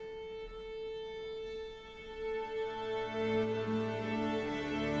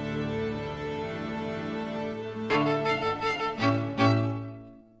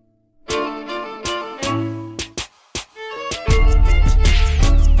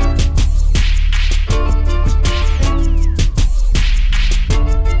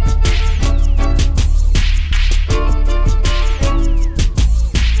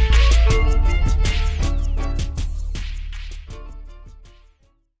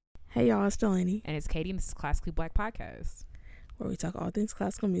Hey y'all, it's Delaney, And it's Katie, and this is Classically Black Podcast. where we talk all things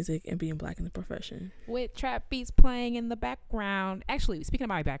classical music and being black in the profession. With trap beats playing in the background. Actually, speaking of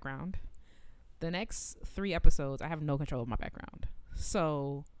my background, the next 3 episodes, I have no control of my background.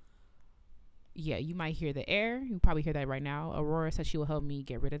 So, yeah, you might hear the air. You probably hear that right now. Aurora said she will help me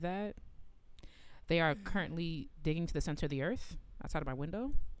get rid of that. They are currently digging to the center of the earth outside of my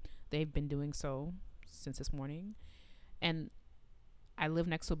window. They've been doing so since this morning. And I live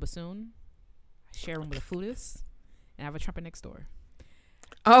next to a bassoon. I share a room with a flutist. And I have a trumpet next door.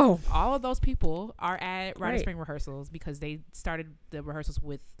 Oh, All of those people are at Rider Right. Spring rehearsals because they started the rehearsals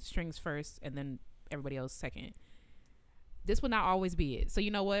with strings first and then everybody else second. This will not always be it. So you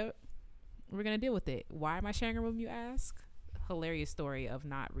know what? We're going to deal with it. Why am I sharing a room, you ask? Hilarious story of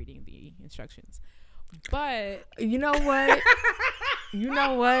not reading the instructions. But you know what?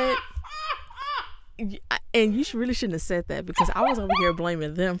 And you really shouldn't have said that because I was over here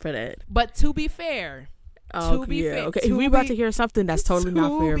blaming them for that. But to be fair, Oh, To be yeah. fair- Okay, to we about be- to hear something that's totally not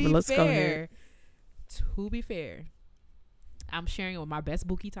to fair, be but let's go fair- ahead. To be fair, I'm sharing it with my best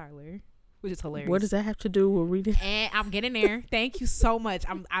Bookie Tyler, which is hilarious. What does that have to do with reading? And I'm getting there. Thank you so much.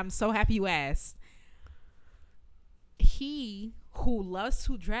 I'm so happy you asked. He who loves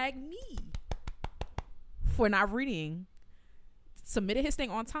to drag me for not reading submitted his thing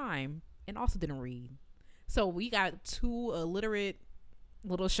on time and also didn't read. So we got 2 illiterate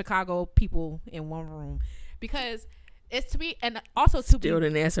little Chicago people in one room because it's to be, and also to Still be,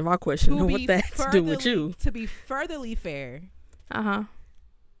 didn't answer my question. to What be that has to do with furtherly- you? to be furtherly fair, Uh-huh.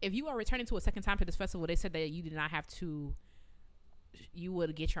 if you are returning to a second time to this festival, they said that you did not have to, you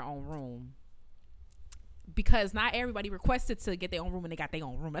would get your own room because not everybody requested to get their own room and they got their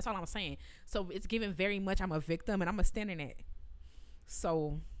own room. That's all I'm saying. So it's given very much I'm a victim and I'm a stand in it.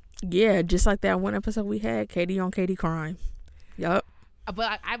 So, Yeah, just like that one episode we had, Katie on Katie crime. Yup.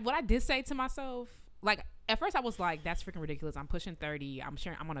 but what I did say to myself, like at first I was like, that's freaking ridiculous. I'm pushing 30.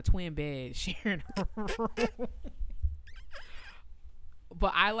 I'm on a twin bed sharing a room.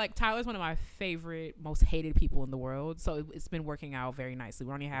 But Tyler's one of my favorite, most hated people in the world. So it's been working out very nicely.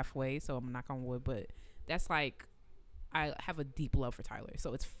 We're only halfway, so I'm knock on wood. But that's like, I have a deep love for Tyler,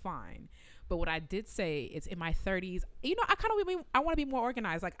 so it's fine. But what I did say is in my 30s, you know, I want to be more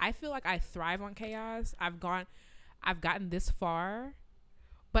organized. Like I feel like I thrive on chaos. I've gotten this far,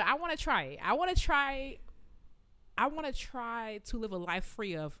 but I want to try it. I want to try to live a life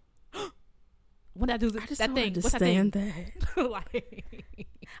free of. When I do I just that don't thing, what's that thing? understand that. Like,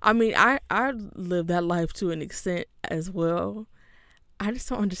 I mean, I live that life to an extent as well. I just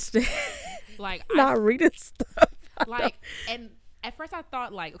don't understand like not reading stuff. and at first I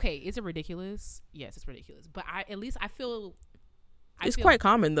thought like, okay, is it ridiculous? Yes, it's ridiculous. But I feel It's quite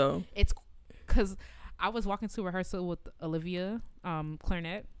common though. it's because I was walking to rehearsal with Olivia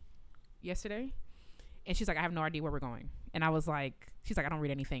Clarinet yesterday, and she's like, I have no idea where we're going. And I was like, she's like, I don't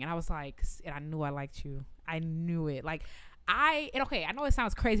read anything. And I was like, and I knew I liked you. I knew it. Like I know it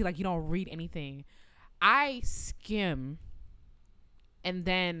sounds crazy, like you don't read anything. I skim, and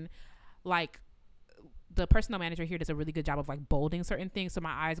then like the personnel manager here does a really good job of like bolding certain things, so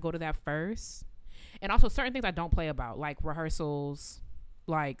my eyes go to that first. And also certain things I don't play about, like rehearsals,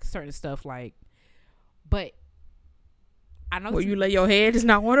 like certain stuff, like. But I know Where you lay your head is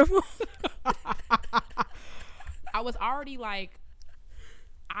not one of them. I was already like,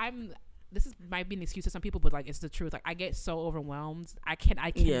 might be an excuse to some people, but like it's the truth. Like I get so overwhelmed. I cannot.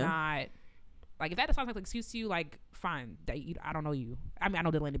 Like if that sounds like an excuse to you, like fine. I don't know you. I mean I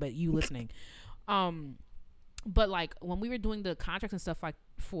know Delaney, but you listening. But like when we were doing the contracts and stuff like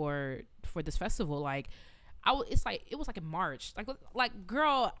for this festival, like it was like in March. Like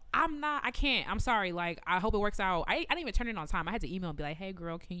girl, I can't. I'm sorry. Like I hope it works out. I didn't even turn it on time. I had to email and be like, hey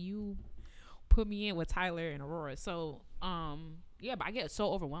girl, can you put me in with Tyler and Aurora? So yeah, but I get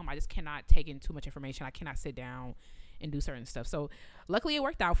so overwhelmed. I just cannot take in too much information. I cannot sit down and do certain stuff. So luckily it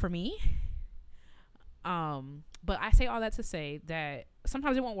worked out for me. But I say all that to say that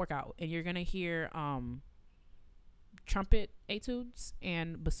sometimes it won't work out and you're gonna hear trumpet etudes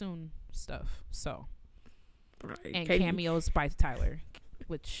and bassoon stuff. So Right. and Katie, cameos by Tyler,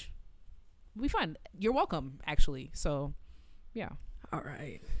 which will be fun. You're welcome, actually. So yeah. all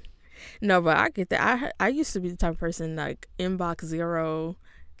right. No, but I get that. I used to be the type of person like inbox zero.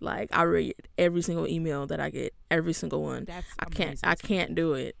 Like I read every single email that I get, every single one. That's I amazing can't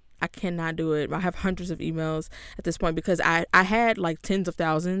do it. I cannot do it. I have hundreds of emails at this point because I had like tens of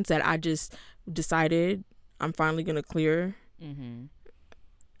thousands that I just decided I'm finally gonna clear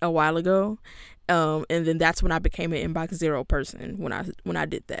a while ago, and then that's when I became an inbox zero person when I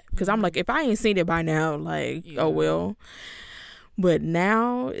did that because I'm like, if I ain't seen it by now, like, Yeah. oh well. But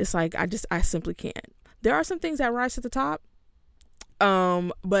now it's like I simply can't. There are some things that rise to the top.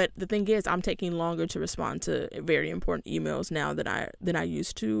 But the thing is, I'm taking longer to respond to very important emails now than I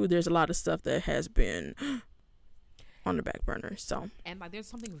used to. There's a lot of stuff that has been on the back burner. So, and like there's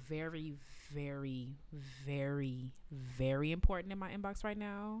something very, very, very, very important in my inbox right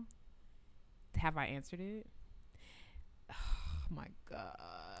now. Have I answered it? Oh my god.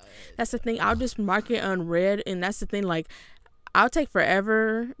 That's the thing. I'll just mark it unread, and that's the thing. Like, I'll take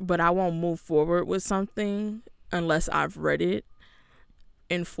forever, but I won't move forward with something unless I've read it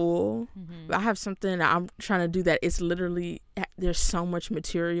in full. I have something that I'm trying to do that it's literally, there's so much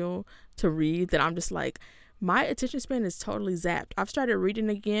material to read that I'm just like, my attention span is totally zapped. I've started reading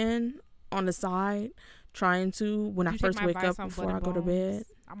again on the side, trying to when I first wake up before I go to bed.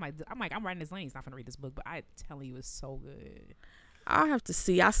 I'm writing this lane. He's not gonna read this book, but I tell you, it's so good. I'll have to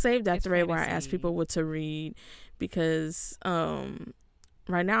see. I saved that thread where I asked people what to read because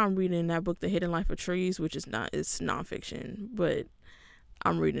right now I'm reading that book, The Hidden Life of Trees, which is it's nonfiction, but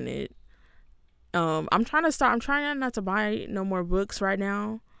I'm reading it. I'm trying not to buy no more books right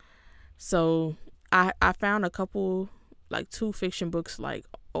now. So I found a couple, like 2 fiction books, like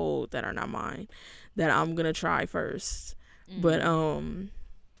old, that are not mine, that I'm gonna try first. But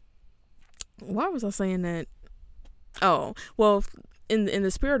why was I saying that? Oh, well, in the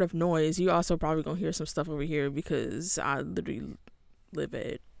spirit of noise, you also probably gonna hear some stuff over here because I literally live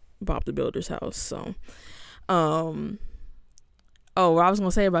at Bob the Builder's house. So, what I was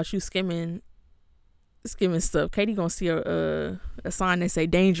gonna say about you skimming stuff. Katie gonna see a sign that say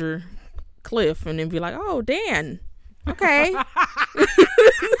 "Danger, Cliff," and then be like, "Oh, Dan, okay."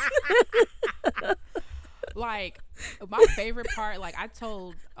 Like, my favorite part, like I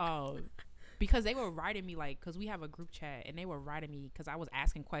told, because they were writing me, like, because we have a group chat, and they were writing me because I was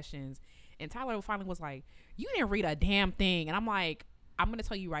asking questions, and Tyler finally was like, "You didn't read a damn thing," and I'm like, I'm gonna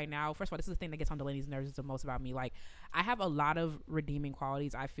tell you right now. First of all, this is the thing that gets on Delaney's nerves the most about me. Like, I have a lot of redeeming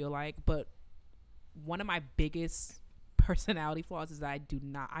qualities, I feel like, but one of my biggest personality flaws is that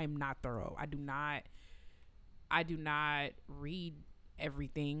I'm not thorough. I do not read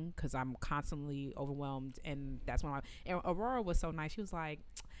everything because I'm constantly overwhelmed, and that's when and Aurora was so nice. She was like,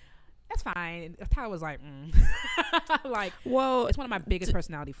 "That's fine." And Tyler was like, like, well, it's one of my biggest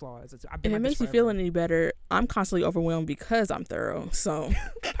personality flaws. And it makes you feel any better. I'm constantly overwhelmed because I'm thorough. So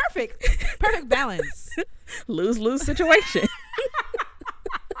perfect balance. Lose situation.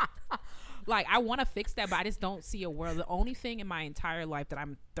 Like, I want to fix that, but I just don't see a world. The only thing in my entire life that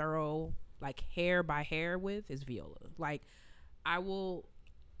I'm thorough, like hair by hair with, is Viola. Like, I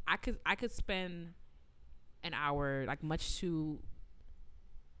could spend an hour, like, much to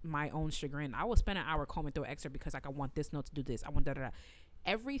my own chagrin, I will spend an hour combing through an excerpt because, like, I want this note to do this, I want da-da-da.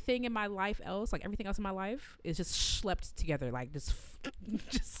 Everything in my life else, like everything else in my life, is just schlepped together, like just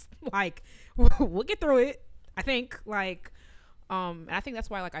like we'll get through it, I think. Like, and I think that's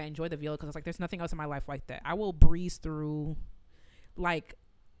why, like, I enjoy the Viola, because it's like there's nothing else in my life like that. I will breeze through, like,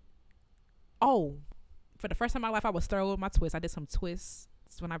 for the first time in my life, I was thorough with my twists. I did some twists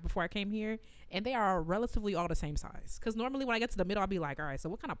before I came here, and they are relatively all the same size, because normally when I get to the middle, I'll be like, all right, so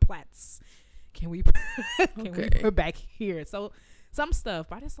what kind of plaits can we put back here? So some stuff,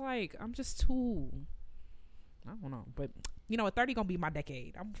 but it's like, I'm just too, I don't know. But you know what, 30 gonna be my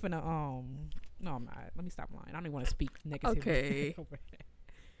decade. I'm finna no, I'm not. Let me stop lying. I don't even want to speak negatively. Okay.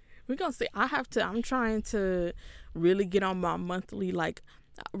 We're gonna see. I'm trying to really get on my monthly, like,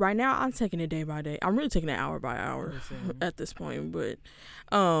 right now I'm taking it day by day. I'm really taking it hour by hour at this point, but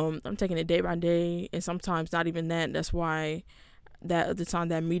I'm taking it day by day, and sometimes not even that. That's why that other time,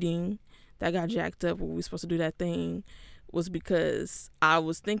 that meeting that got jacked up when we were supposed to do that thing, was because I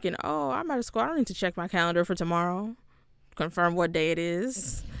was thinking, I'm at school, I don't need to check my calendar for tomorrow, confirm what day it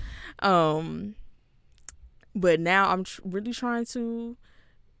is. But now I'm really trying to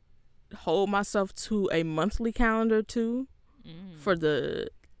hold myself to a monthly calendar too, for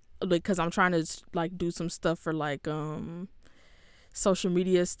because I'm trying to, like, do some stuff for, like, social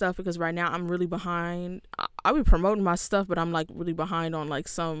media stuff, because right now I'm really behind. I'll be promoting my stuff, but I'm, like, really behind on, like,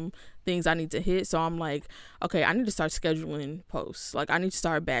 some things I need to hit. So I'm like, okay, I need to start scheduling posts. Like, I need to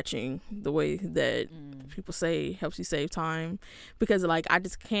start batching the way that people say helps you save time, because, like, I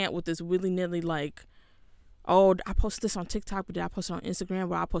just can't with this willy-nilly, like, I posted this on TikTok, but did I post it on Instagram?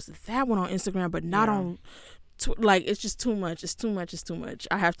 Well, I posted that one on Instagram, but not on like, it's just too much. It's too much.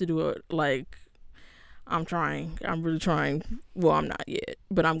 I have to do it. Like, I'm really trying. Well, I'm not yet,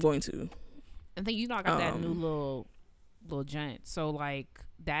 but I'm going to. I think, I got that new little gent. So, like,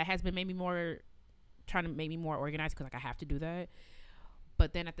 that has been trying to make me more organized, because, like, I have to do that.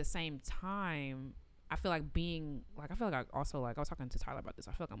 But then at the same time, I feel like I also like I was talking to Tyler about this.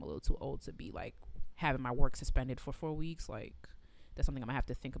 I feel like I'm a little too old to be like having my work suspended for 4 weeks. Like that's something I'm gonna have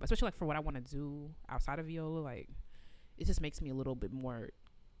to think about, especially like for what I want to do outside of viola. Like it just makes me a little bit more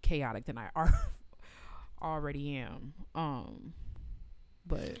chaotic than I already am.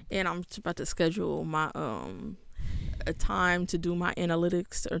 But and I'm about to schedule my a time to do my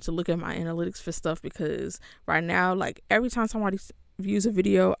analytics or to look at my analytics for stuff, because right now, like every time somebody views a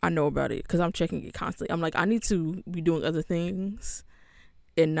video, I know about it because I'm checking it constantly. I'm like, I need to be doing other things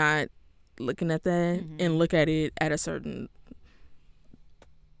and not looking at that, and look at it at a certain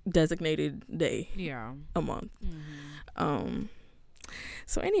designated day a month.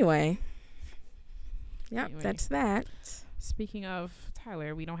 So anyway, that's that. Speaking of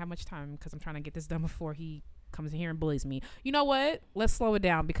Tyler, we don't have much time because I'm trying to get this done before he comes in here and bullies me. You know what? Let's slow it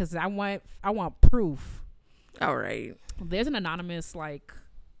down because I want proof. All right. There's an anonymous, like,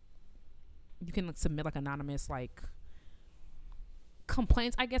 you can submit like anonymous like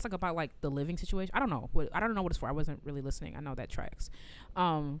complaints, I guess, like about like the living situation. I don't know what it's for. I wasn't really listening. I know that tracks.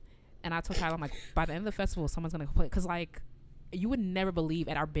 And I told Tyler, I'm like, by the end of the festival, someone's gonna complain, because like you would never believe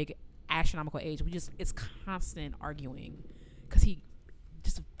at our big astronomical age, it's constant arguing, because he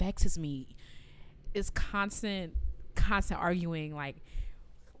just vexes me. It's constant arguing. Like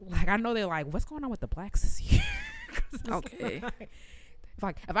I know they're like, what's going on with the blacks this year? Okay.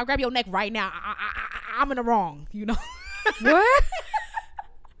 Like, if I grab your neck right now, I'm in the wrong, you know? What?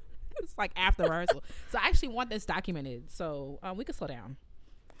 It's like after rehearsal. So I actually want this documented, so we can slow down.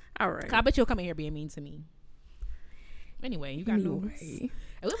 All right. I bet you'll come in here being mean to me. Anyway, you got news. And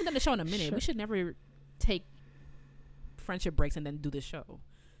we haven't done the show in a minute. Sure. We should never take friendship breaks and then do the show,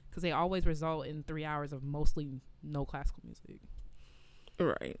 because they always result in 3 hours of mostly no classical music.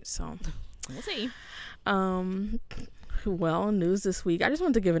 Right. So we'll see. Well, news this week. I just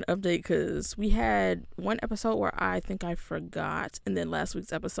wanted to give an update because we had one episode where I think I forgot, and then last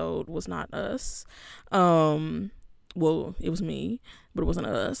week's episode was not us. Well, it was me, but it wasn't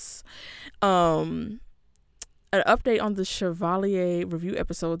us. An update on the Chevalier review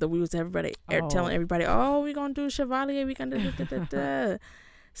episode that we was telling everybody, oh, we're gonna do Chevalier, we gonna do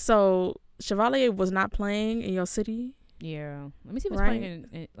So Chevalier was not playing in your city. Yeah, let me see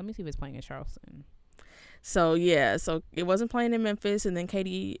if it's playing in Charleston. So it wasn't playing in Memphis, and then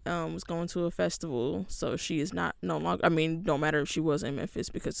Katie was going to a festival, so she is no longer. I mean, no matter if she was in Memphis,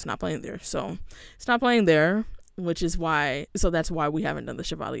 because it's not playing there. So it's not playing there, which is why. So that's why we haven't done the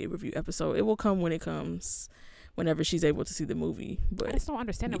Chevalier review episode. It will come when it comes, whenever she's able to see the movie. But I just don't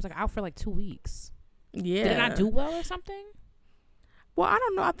understand. It was like out for like 2 weeks. Yeah, did it not do well or something? Well, I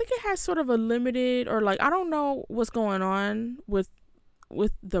don't know. I think it has sort of a limited, or like, I don't know what's going on with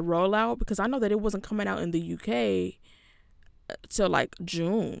the rollout, because I know that it wasn't coming out in the UK till like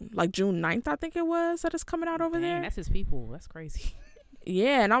June 9th, I think it was, that it's coming out over there. That's his people. That's crazy.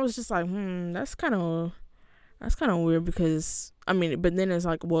 Yeah, and I was just like, that's kind of weird, because I mean, but then it's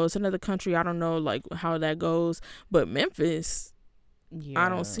like, well, it's another country. I don't know like how that goes, but Memphis, I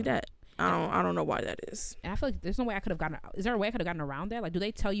don't see that. I don't know why that is. And I feel like there's no way I could have gotten. Is there a way I could have gotten around that? Like, do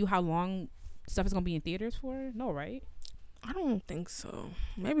they tell you how long stuff is gonna be in theaters for? No, right? I don't think so.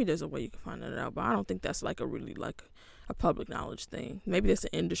 Maybe there's a way you can find that out, but I don't think that's like a really like a public knowledge thing. Maybe that's an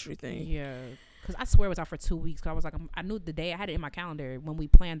industry thing. Yeah, because I swear it was out for 2 weeks. Cause I was like, I knew the day, I had it in my calendar when we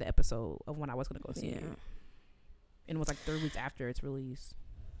planned the episode of when I was gonna go see it, and it was like 3 weeks after its release.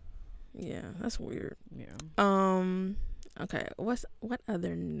 Yeah, that's weird. Yeah. Okay, what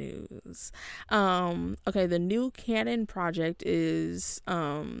other news? Okay, the New Canon Project is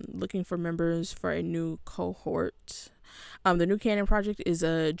looking for members for a new cohort. The New Canon Project is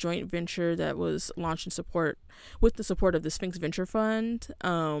a joint venture that was launched with the support of the Sphinx Venture Fund,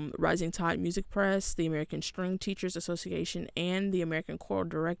 Rising Tide Music Press, the American String Teachers Association, and the American Choral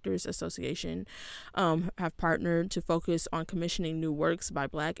Directors Association have partnered to focus on commissioning new works by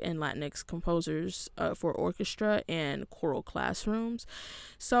Black and Latinx composers for orchestra and choral classrooms.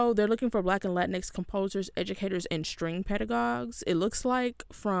 So they're looking for Black and Latinx composers, educators, and string pedagogues. It looks like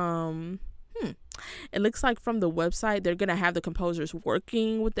from the website, they're going to have the composers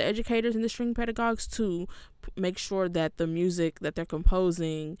working with the educators and the string pedagogues to make sure that the music that they're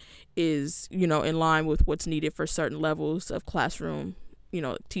composing is, in line with what's needed for certain levels of classroom,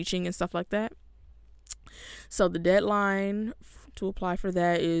 teaching and stuff like that. So the deadline to apply for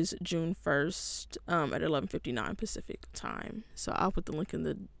that is June 1st at 11:59 Pacific time. So I'll put the link in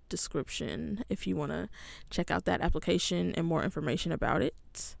the description if you want to check out that application and more information about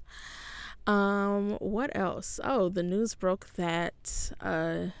it. What else? Oh, the news broke that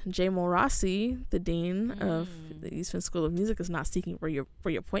Jay Morassi, the dean of the Eastman School of Music, is not seeking for your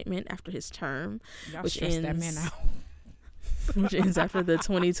appointment after his term, Y'all which stress ends that man out. which ends after the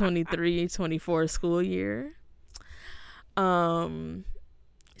 2023-24 school year. So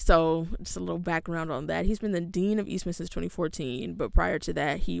just a little background on that. He's been the dean of Eastman since 2014, but prior to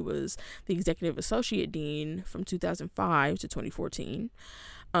that, he was the executive associate dean from 2005 to 2014.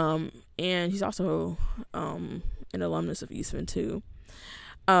 And he's also an alumnus of Eastman too.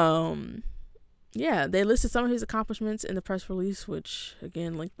 Yeah, they listed some of his accomplishments in the press release, which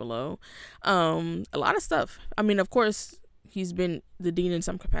again, linked below. A lot of stuff. I mean, of course, he's been the dean in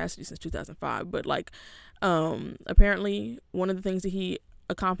some capacity since 2005, but like, apparently one of the things that he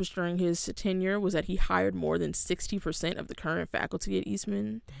accomplished during his tenure was that he hired more than 60% of the current faculty at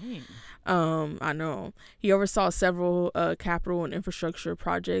Eastman. Dang. I know. He oversaw several capital and infrastructure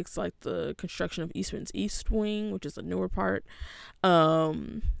projects, like the construction of Eastman's East Wing, which is a newer part,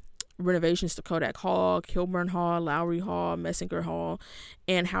 renovations to Kodak Hall, Kilburn Hall, Lowry Hall, Messinger Hall,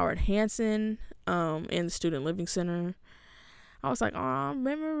 and Howard Hanson, and the Student Living Center. I was like, aw,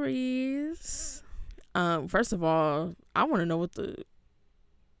 memories. First of all, I want to know what the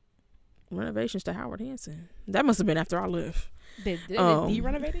renovations to Howard Hanson. That must have been after I left. Did he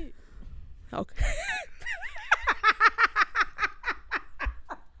renovate it? Okay.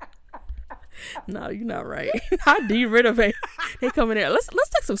 No, you're not right. How do you renovate? They come in there. Let's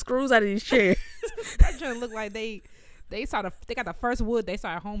take some screws out of these chairs. That trying to look like they got the first wood they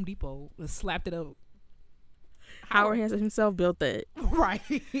saw at Home Depot and slapped it up. Howard Hanson himself built that. Right.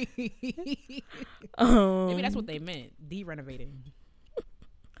 Maybe that's what they meant. De-renovating.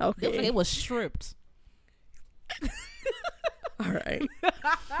 Okay. It was stripped. All right.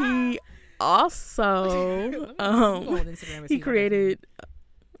 He also he created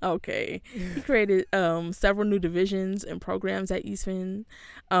several new divisions and programs at Eastman,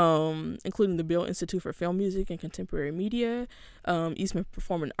 including the Beale Institute for Film Music and Contemporary Media, Eastman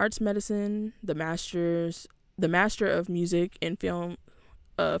Performing Arts Medicine, the Master of Music in Film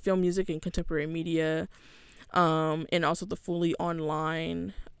Music and Contemporary Media, and also the fully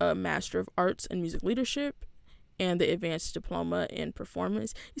online Master of Arts and Music Leadership, and the Advanced Diploma in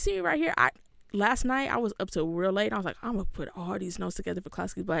Performance. You see me right here? Last night I was up till real late. And I was like, I'm gonna put all these notes together for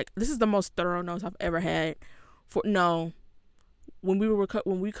Classically Black. This is the most thorough notes I've ever had. When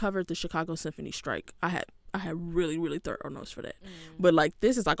we covered the Chicago Symphony strike, I had really, really thorough notes for that. But like,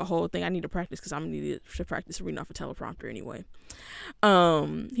 this is like a whole thing I need to practice because I'm gonna need to practice reading off a teleprompter anyway.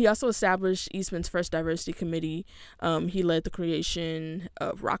 He also established Eastman's first diversity committee. He led the creation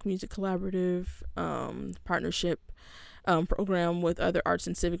of Rock Music Collaborative partnership program with other arts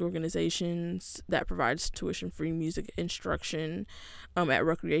and civic organizations that provides tuition-free music instruction at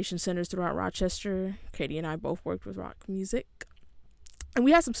recreation centers throughout Rochester. Katie and I both worked with rock music. And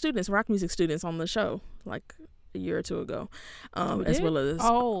we had some rock music students on the show like a year or two ago, as well as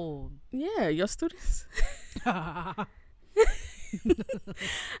your students,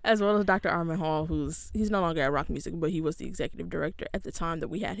 as well as Dr. Armin Hall, he's no longer at Rock Music, but he was the executive director at the time that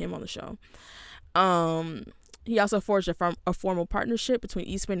we had him on the show. He also forged a formal partnership between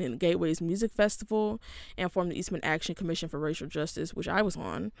Eastman and the Gateways Music Festival, and formed the Eastman Action Commission for Racial Justice, which I was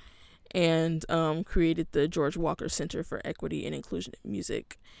on, and created the George Walker Center for Equity and Inclusion in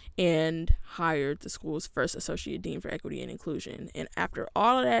Music, and hired the school's first associate dean for equity and inclusion. And after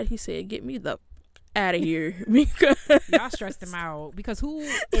all of that, he said, get me the out of here, because y'all stressed him out, because who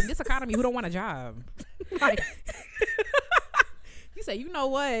in this economy who don't want a job? Like, he said, you know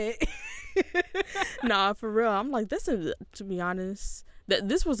what? Nah, for real. I'm like, to be honest,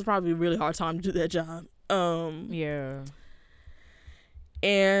 this was probably a really hard time to do that job. Yeah.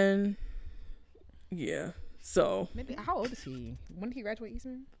 And yeah, so maybe. How old is he? When did he graduate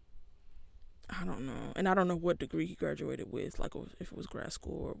Eastman? I don't know, and I don't know what degree he graduated with, like if it was grad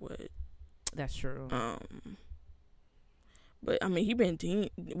school or what. That's true. But I mean, he been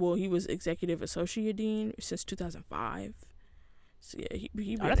dean. Well, he was executive associate dean since 2005. So yeah,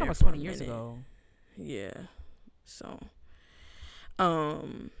 he been that's almost 20 years ago. Yeah, so I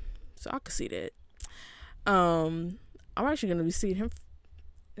could see that. I'm actually gonna be seeing him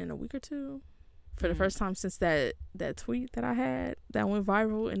in a week or two for the first time since that tweet that I had that went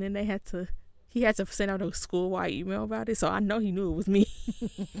viral, and then he had to send out a school-wide email about it, so I know he knew it was me.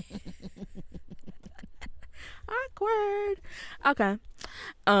 Awkward. Okay.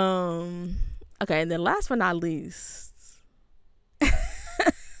 Okay, and then last but not least,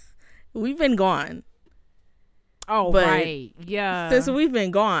 we've been gone. Oh, but right. Yeah. Since we've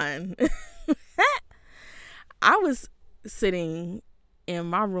been gone, I was sitting in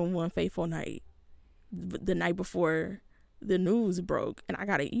my room one fateful night, the night before the news broke, and I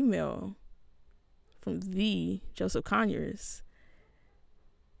got an email from the Joseph Conyers,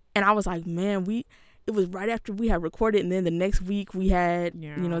 and I was like, man, it was right after we had recorded, and then the next week we had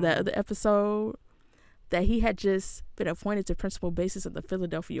that other episode that he had just been appointed to principal bassist of the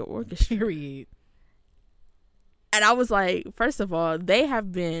Philadelphia Orchestra. Period. And I was like, first of all, they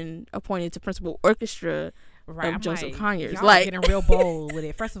have been appointed to principal orchestra of Joseph Conyers. Y'all like getting real bold with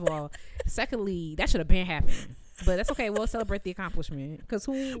it. First of all, secondly, that should have been happening. But that's okay. We'll celebrate the accomplishment.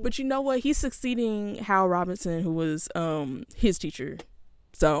 But you know what? He's succeeding Hal Robinson, who was his teacher.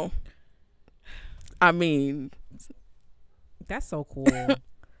 So, I mean, that's so cool.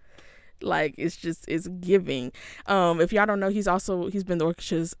 Like, it's giving. If y'all don't know, he's been the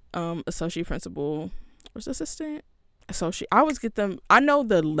orchestra's associate principal. Was assistant? Associate. I always get them. I know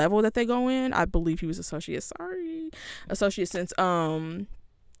the level that they go in. I believe he was associate. Associate since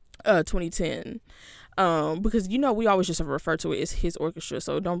 2010. Because we always just refer to it as his orchestra,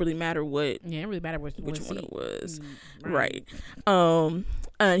 so it don't really matter what. Yeah, it really matter which one it was. Right. And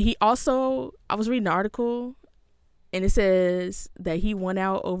he also, I was reading an article, and it says that he won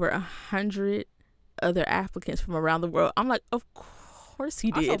out over 100 other applicants from around the world. I'm like, of course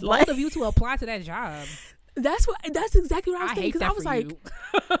he did. Also, both of you to apply to that job. That's exactly what I was thinking. Because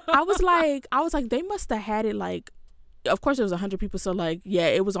I was like, they must have had it like. Of course, there was 100 people, so like, yeah,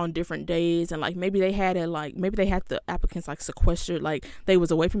 it was on different days, and like maybe they had the applicants like sequestered, like they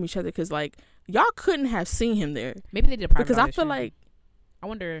was away from each other, because like y'all couldn't have seen him there. Maybe they did a private because audition. I feel like, I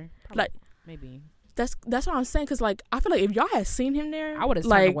wonder, like maybe that's what I'm saying, because like I feel like if y'all had seen him there, I would have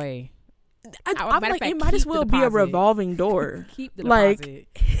turned away. I'm like, it might as well be a revolving door. Keep the deposit.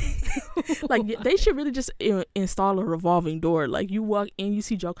 Like they should really just install a revolving door. Like you walk in, you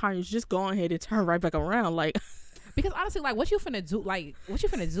see Joe Conyers, just go ahead and turn right back around, like. Because honestly, like, what you finna do? Like, what you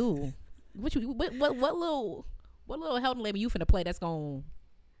finna do? What little Held and Labor you finna play? That's gonna.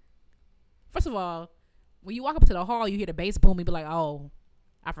 First of all, when you walk up to the hall, you hear the bass boom. You be like, "Oh,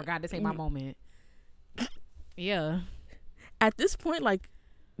 I forgot. This ain't my moment." Yeah. At this point, like,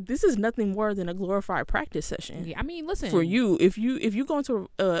 this is nothing more than a glorified practice session. Yeah, I mean, listen. For you, if you go into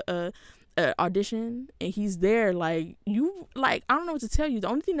a audition and he's there, like you, like I don't know what to tell you. The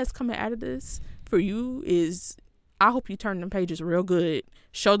only thing that's coming out of this for you is. I hope you turn them pages real good.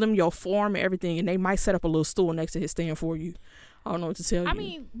 Show them your form and everything, and they might set up a little stool next to his stand for you. I don't know what to tell you. I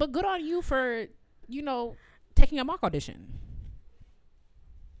mean, but good on you for, taking a mock audition.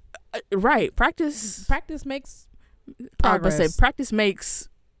 Right. Practice makes progress. I say practice makes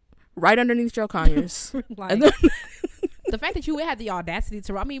right underneath Joe Conyers. Like, the fact that you had the audacity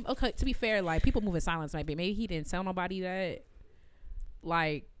to, I mean, okay, to be fair, like, people move in silence. Maybe he didn't tell nobody that,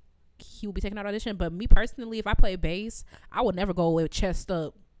 like, he will be taking out audition. But me personally, if I play bass, I would never go away with chest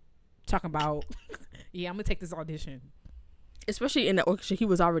up talking about yeah, I'm gonna take this audition, especially in the orchestra he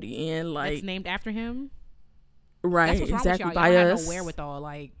was already in, like it's named after him, right? That's what's wrong exactly with y'all. Y'all have no wherewithal,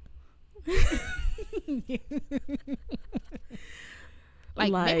 like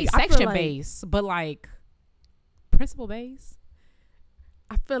maybe section bass, but like principal bass,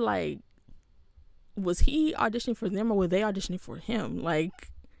 I feel like, was he auditioning for them or were they auditioning for him? Like,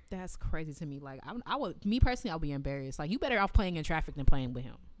 that's crazy to me. Like, I would, me personally, I'll be embarrassed. Like, you better off playing in traffic than playing with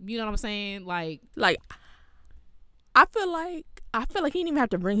him. You know what I'm saying? Like I feel like he didn't even have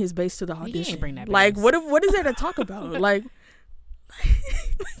to bring his bass to the audition. He didn't bring that bass. Like, what is there to talk about? Like,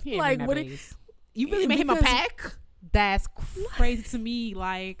 like what? You really made him a pack? That's crazy to me.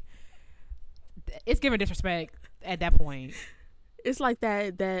 Like, it's giving disrespect at that point. It's like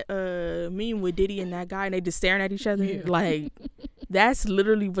that meme with Diddy and that guy, and they just staring at each other. Yeah. Like, that's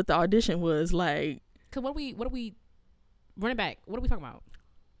literally what the audition was like. Cause what are we running back? What are we talking about?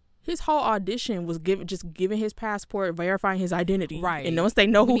 His whole audition was giving his passport, verifying his identity, right? And once they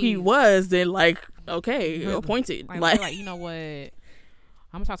know who he was, then like, okay, appointed. Like, you know what? I'm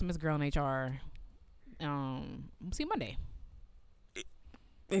gonna talk to Miss Girl in HR. We'll see Monday.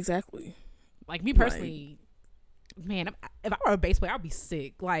 Exactly. Like, me personally. Man, if I were a bass player, I'd be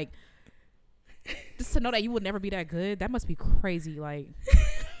sick. Like, just to know that you would never be that good, that must be crazy. Like,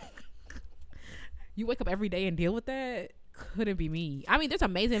 you wake up every day and deal with that? Couldn't be me. I mean, there's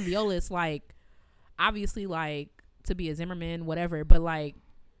amazing violists, like, obviously, like, to be a Zimmerman, whatever, but, like,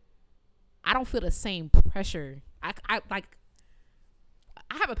 I don't feel the same pressure. I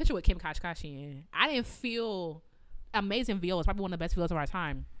have a picture with Kim Kashkashian. I didn't feel amazing violist, probably one of the best violists of our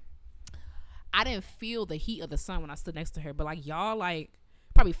time. I didn't feel the heat of the sun when I stood next to her, but like, y'all like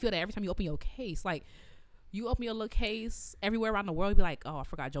probably feel that every time you open your case. Like, you open your little case everywhere around the world, you be like, oh, I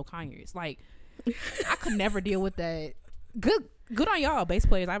forgot Joe Conyers. Like, I could never deal with that. Good Good on y'all, bass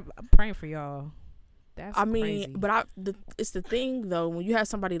players. I'm praying for y'all. That's crazy. But it's the thing though. When you have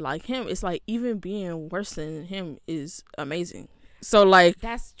somebody like him, it's like even being worse than him is amazing. So like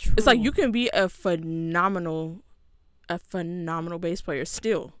that's true. It's like you can be a phenomenal bass player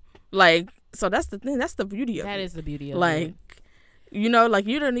still. Like, so that's the thing. That's the beauty of it. That is the beauty of like, it. You know, like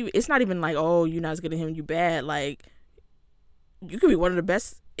you don't even. It's not even like, oh, you're not as good as him. You bad. Like, you could be one of the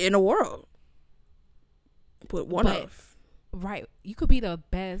best in the world. Right. You could be the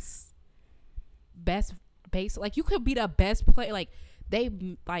best bass. Like, you could be the best player. Like,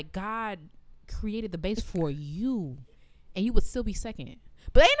 God created the bass for you, and you would still be second.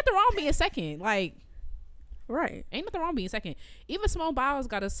 But ain't nothing wrong being second. Like, right. Ain't nothing wrong being second. Even Simone Biles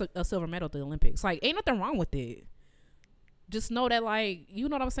got a silver medal at the Olympics. Like, ain't nothing wrong with it. Just know that, like, you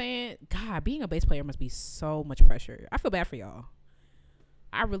know what I'm saying? God, being a bass player must be so much pressure. I feel bad for y'all.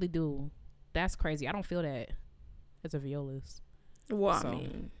 I really do. That's crazy. I don't feel that as a violist. Well, I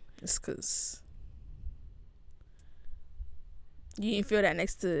mean, it's because you didn't feel that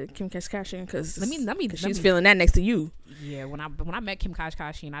next to Kim Kardashian because she's feeling that next to you. Yeah, when I met Kim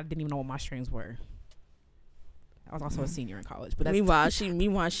Kardashian, I didn't even know what my strings were. I was also a senior in college, but that's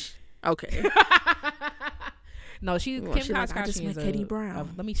meanwhile she okay. No, Kim Kardashian like, I just met Katie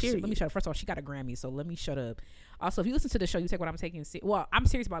Brown. Let me shut up. First of all, she got a Grammy, so let me shut up. Also, if you listen to the show, you take what I'm taking. Well, I'm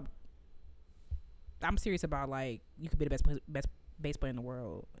serious about like you could be the best bass player in the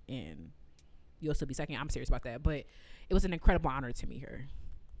world, and you'll still be second. I'm serious about that, but it was an incredible honor to meet her.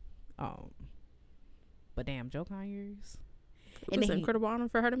 But damn, Joe Conyers. It was an incredible honor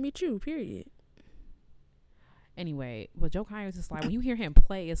for her to meet you. Period. Anyway, but Joe Conyers is like when you hear him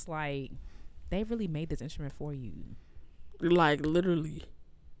play, it's like they really made this instrument for you. Like literally.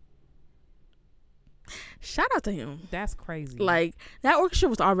 Shout out to him. That's crazy. Like that orchestra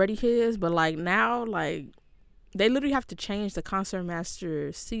was already his, but like now, like they literally have to change the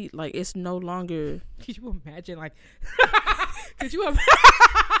concertmaster seat. Like it's no longer. Could you imagine? Like, could you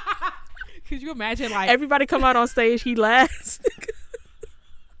imagine? Like everybody come out on stage, he last.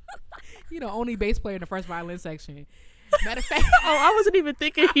 You know, only bass player in the first violin section. Matter of fact, I wasn't even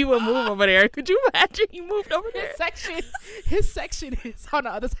thinking he would move over there. Could you imagine he moved over there? His section is on the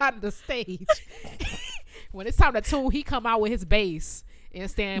other side of the stage. When it's time to tune, he come out with his bass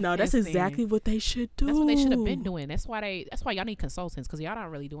and stand. No, that's exactly what they should do. That's what they should have been doing. That's why y'all need consultants, because y'all not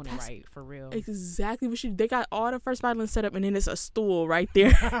really doing it right for real. Exactly what they got all the first violin set up, and then it's a stool right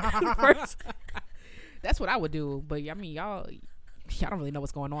there. First. That's what I would do, but I mean y'all don't really know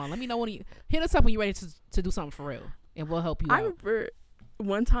what's going on. Let me know when you hit us up when you're ready to do something for real, and we'll help you out. I remember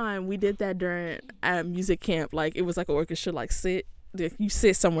one time we did that during music camp. Like it was like an orchestra, like you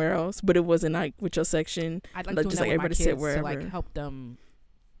sit somewhere else, but it wasn't like with your section. I'd like just like everybody sit wherever to like help them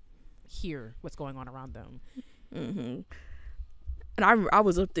hear what's going on around them. Mm-hmm. And I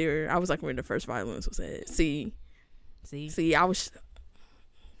was up there. I was like when the first violins was at. See, I was.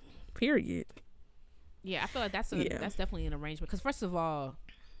 Period. Yeah, I feel like that's definitely an arrangement. Because first of all,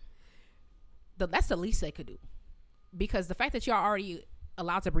 that's the least they could do. Because the fact that y'all already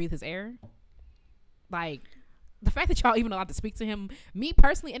allowed to breathe his air, like the fact that y'all even allowed to speak to him, me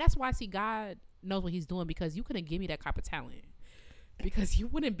personally, and that's why I see God knows what he's doing, because you couldn't give me that type of talent, because you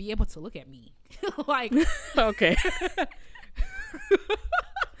wouldn't be able to look at me. Like, okay.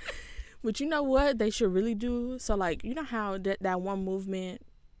 But you know what they should really do? So like, you know how that one movement,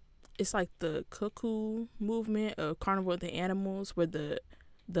 it's like the cuckoo movement of Carnival of the Animals, where the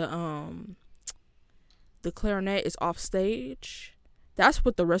clarinet is off stage. That's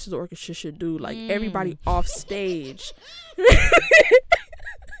what the rest of the orchestra should do. Like everybody off stage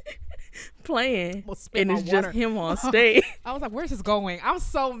playing, and it's just him on stage. I was like, "Where's this going?" I'm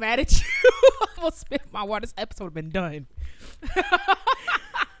so mad at you. I'm gonna spit my water. This episode have been done.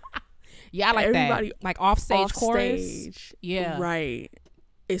 Yeah, I like everybody that. Like off chorus. Yeah, right.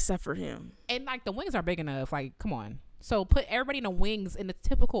 Except for him. And like the wings are big enough. Like, come on. So put everybody in the wings in the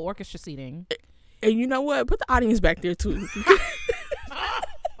typical orchestra seating. And you know what? Put the audience back there too.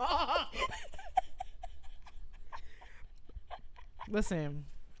 Listen.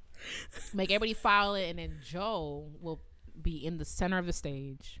 Make everybody file it, and then Joe will be in the center of the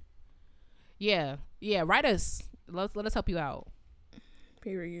stage. Yeah. Yeah. Write us. Let us help you out.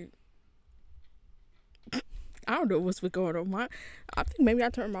 Period. I don't know what's going on. I think maybe I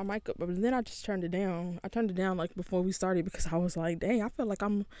turned my mic up, but then I just turned it down. I turned it down like before we started, because I was like, dang, I feel like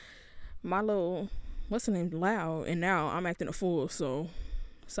I'm my little, what's the name, loud, and now I'm acting a fool. So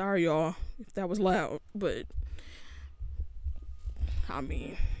sorry y'all if that was loud, but I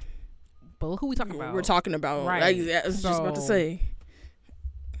mean, but who we talking about? We're talking about, right? I was just about to say,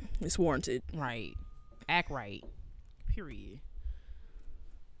 it's warranted, right? Act right. Period.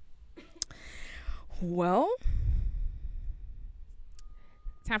 Well,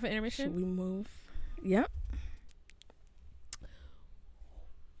 time for intermission. Should we move? Yep.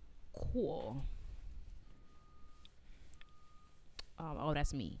 Cool. Oh,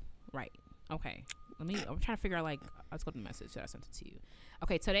 that's me. Right. Okay. I'm trying to figure out, like, let's go to the message that I sent it to you.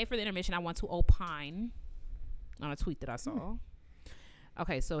 Okay, today for the intermission, I want to opine on a tweet that I saw.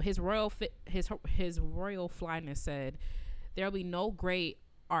 Okay, so his royal flyness said, there will be no great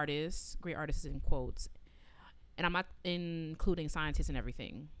artists in quotes, and I'm not including scientists and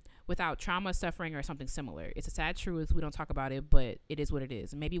everything, without trauma, suffering, or something similar. It's a sad truth. We don't talk about it, but it is what it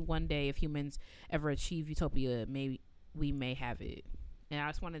is. Maybe one day, if humans ever achieve utopia, maybe we may have it. And I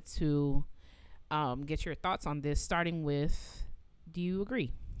just wanted to get your thoughts on this, starting with, do you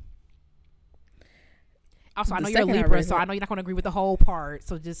agree? Also, I know you're a Libra, so I know you're not going to agree with the whole part.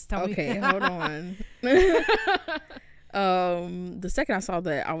 So just tell me. Okay, hold on. The second I saw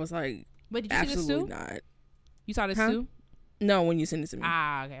that, I was like, wait, did you absolutely see this too? not. You saw this too? No, when you sent it to me.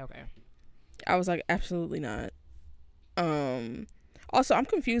 Okay. I was like, absolutely not. Also, I'm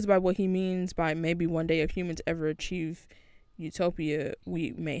confused by what he means by maybe one day if humans ever achieve utopia,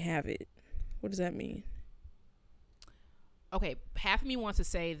 we may have it. What does that mean? Okay, half of me wants to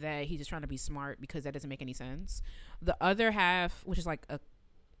say that he's just trying to be smart because that doesn't make any sense. The other half, which is like a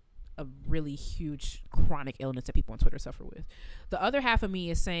really huge chronic illness that people on Twitter suffer with. The other half of me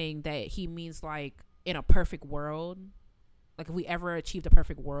is saying that he means like in a perfect world, like if we ever achieved a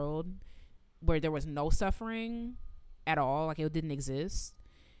perfect world where there was no suffering at all, like it didn't exist,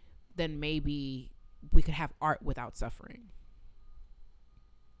 then maybe we could have art without suffering.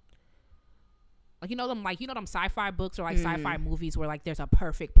 Like, you know them sci-fi books or like sci-fi movies where like there's a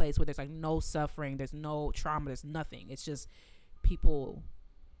perfect place where there's like no suffering, there's no trauma, there's nothing. It's just people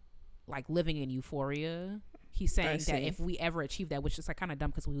like living in euphoria. He's saying that if we ever achieve that, which is like kind of dumb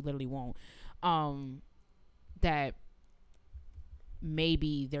because we literally won't, that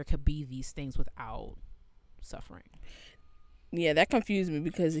maybe there could be these things without suffering. Yeah, that confused me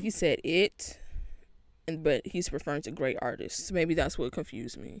because he said it, but he's referring to great artists. Maybe that's what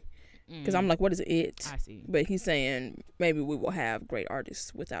confused me. Because I'm like, what is it? I see. But he's saying maybe we will have great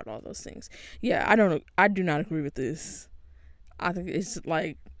artists without all those things. Yeah, I do not agree with this. I think it's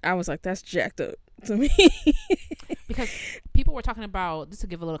like, I was like, that's jacked up to me. Because people were talking about, just to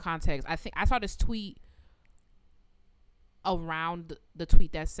give a little context, I think I saw this tweet around the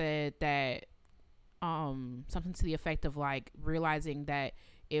tweet that said that something to the effect of like realizing that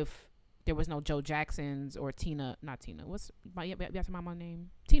if there was no Joe Jacksons or Tina, what's my mama's name?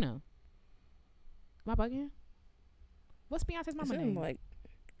 Tina. Am I bugging? What's Beyonce's mama name? Like,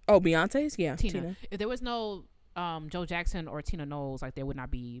 Beyonce's? Yeah, Tina. If there was no Joe Jackson or Tina Knowles, like there would not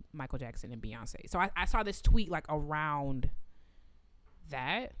be Michael Jackson and Beyonce. So I saw this tweet like around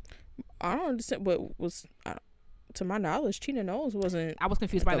that. I don't understand what was. To my knowledge, Tina Knowles wasn't. I was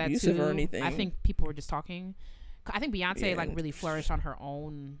confused by that too. Or anything. I think people were just talking. I think Beyonce like really flourished on her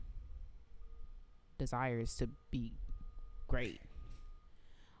own desires to be great.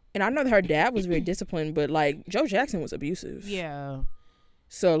 And I know that her dad was very disciplined, but like Joe Jackson was abusive. Yeah.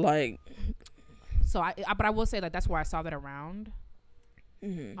 So like. So but I will say that that's where I saw that around.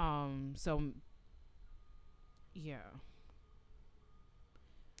 Mm-hmm. So. Yeah.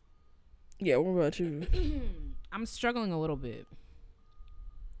 Yeah. What about you? I'm struggling a little bit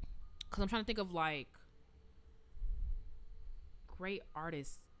because I'm trying to think of like great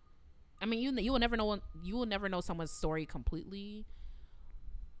artists. I mean, you will never know someone's story completely,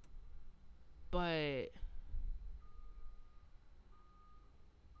 but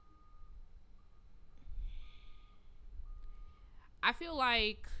I feel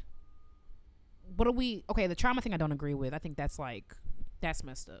like the trauma thing I don't agree with. I think that's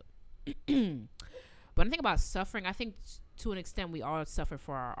messed up. But I think about suffering, I think to an extent we all suffer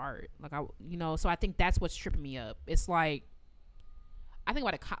for our art. Like so I think that's what's tripping me up. It's like I think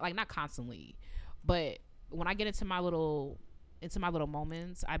about it like not constantly, but when I get into my little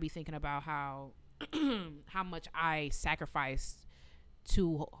moments, I be thinking about how much I sacrificed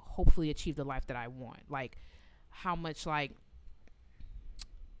to hopefully achieve the life that I want. Like how much like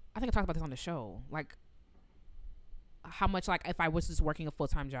I think I talked about this on the show. Like how much like if I was just working a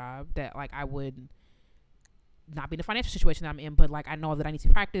full-time job that like I would not be in the financial situation that I'm in, but like I know that I need to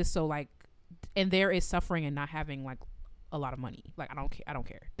practice. So like, and there is suffering in not having like a lot of money. Like I don't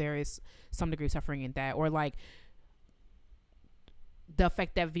care. There is some degree of suffering in that, or like the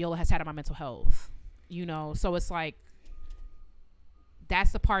effect that Viola has had on my mental health. So it's like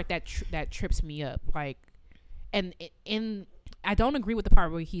that's the part that trips me up. Like, and I don't agree with the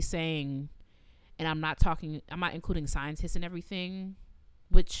part where he's saying, and I'm not including scientists and everything,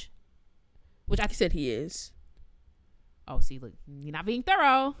 which which I said he is. Oh, see, look, you're not being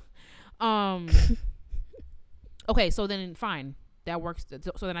thorough. Okay, so then fine, that works.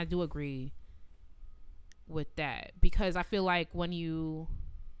 So then I do agree with that, because I feel like when you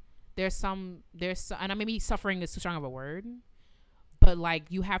there's some, and I maybe suffering is too strong of a word, but like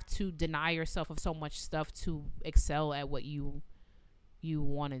you have to deny yourself of so much stuff to excel at what you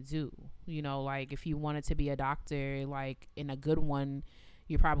want to do. You know, like if you wanted to be a doctor, like in a good one,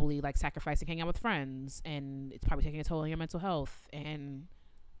 you're probably like sacrificing hanging out with friends, and it's probably taking a toll on your mental health and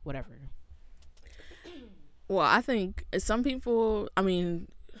whatever. Well, I think some people, I mean,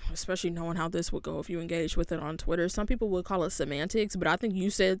 especially knowing how this would go if you engage with it on Twitter, some people would call it semantics, but I think you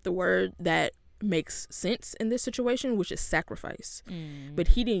said the word that makes sense in this situation, which is sacrifice. But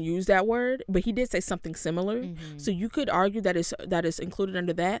he didn't use that word, but he did say something similar. So you could argue that is included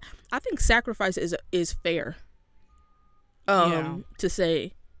under that. I think sacrifice is fair. To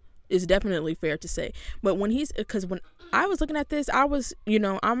say, is definitely fair to say. But because when I was looking at this, I was,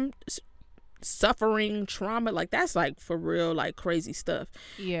 I'm suffering trauma, like that's like for real, like crazy stuff.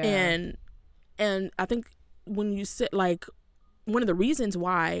 Yeah. And I think when you said, like, one of the reasons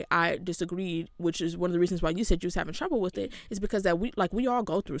why I disagreed, which is one of the reasons why you said you was having trouble with it, is because that we all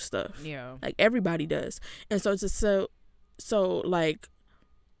go through stuff. Yeah. Like everybody does. And so it's just so like,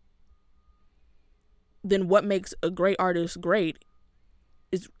 then what makes a great artist great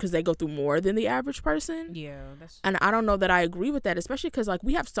is because they go through more than the average person. Yeah. And I don't know that I agree with that, especially because like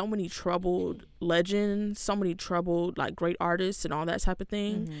we have so many troubled legends, so many troubled like great artists and all that type of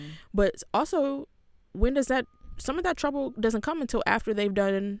thing. But also, when does some of that trouble doesn't come until after they've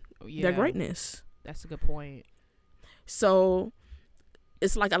done their greatness. That's a good point. So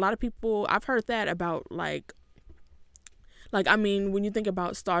it's like a lot of people, I've heard that about like I mean, when you think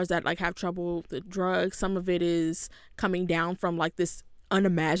about stars that like have trouble with drugs, some of it is coming down from like this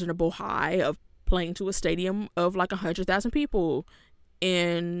unimaginable high of playing to a stadium of like 100,000 people,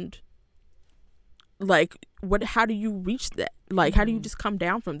 and like how do you reach that? Like how do you just come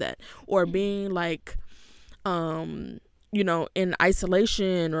down from that? Or being like in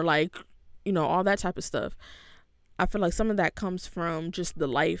isolation, or like all that type of stuff. I feel like some of that comes from just the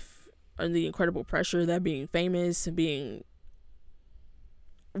life and the incredible pressure that being famous and being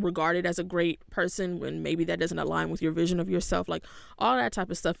regarded as a great person, when maybe that doesn't align with your vision of yourself, like all that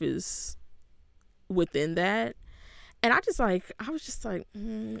type of stuff is within that. And I was just like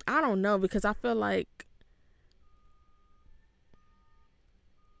I don't know, because I feel like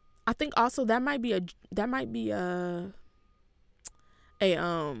I think also that might be okay,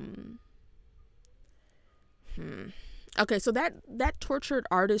 so that tortured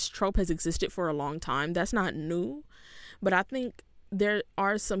artist trope has existed for a long time. That's not new, but I think there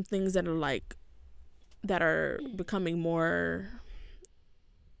are some things that are becoming more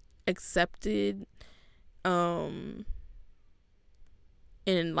accepted in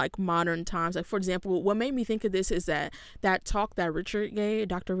like modern times. Like, for example, what made me think of this is that talk that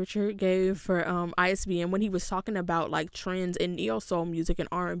Dr. Richard gave for ISBN, when he was talking about like trends in neo soul music and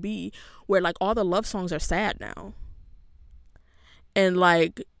R&B, where like all the love songs are sad now. And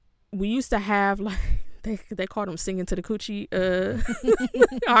like we used to have like they called them singing to the coochie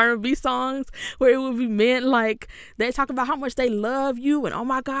R&B songs, where it would be meant like they talk about how much they love you and oh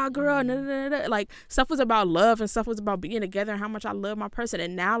my god girl, like stuff was about love and stuff was about being together and how much I love my person.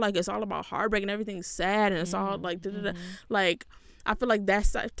 And now like it's all about heartbreak and everything's sad and it's all like like I feel like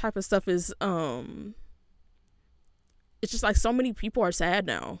that type of stuff is it's just like so many people are sad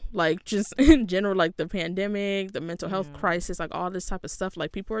now, like just in general, like the pandemic, the mental health crisis, like all this type of stuff,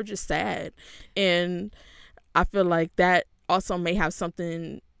 like people are just sad. And I feel like that also may have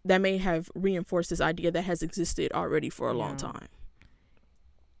something that may have reinforced this idea that has existed already for a long time.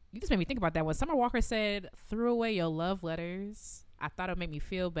 You just made me think about that when Summer Walker said, "Threw away your love letters. I thought it would make me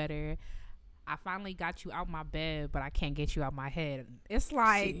feel better. I finally got you out my bed, but I can't get you out my head." It's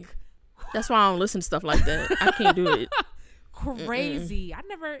like, that's why I don't listen to stuff like that. I can't do it. Crazy. I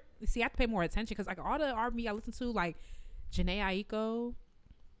have to pay more attention, because like all the R&B I listen to, like Jhené Aiko,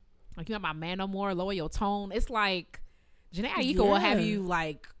 like You Not My Man No More, Lower Your Tone. It's like Jhené Aiko will have you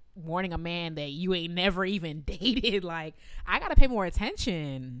like warning a man that you ain't never even dated. Like, I gotta pay more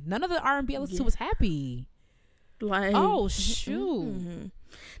attention. None of the R&B I listen to was happy. Like, oh shoot.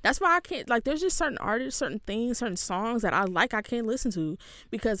 That's why I can't, like, there's just certain artists, certain things, certain songs that I can't listen to,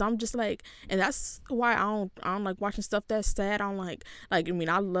 because I'm just like, and that's why I don't like watching stuff that's sad. I don't like I mean,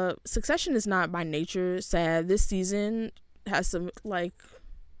 I love Succession is not by nature sad. This season has some like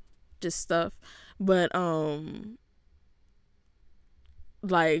just stuff, but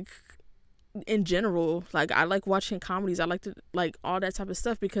like in general, like I like watching comedies. I like to like all that type of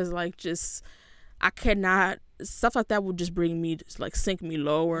stuff because like just I cannot stuff like that will just bring me like sink me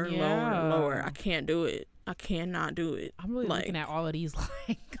lower and lower and lower. I can't do it. I cannot do it. I'm really looking at all of these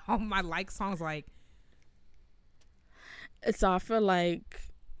like all my like songs like. So I feel like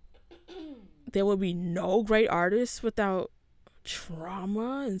there would be no great artists without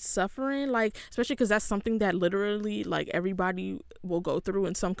trauma and suffering, like especially because that's something that literally like everybody will go through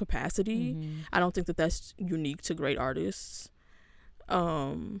in some capacity. I don't think that that's unique to great artists,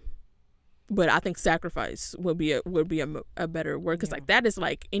 but I think sacrifice would be a better word because like that is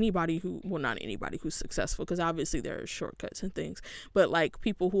like anybody who, well, not anybody who's successful, because obviously there are shortcuts and things, but like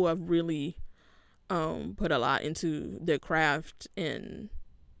people who have really put a lot into their craft. And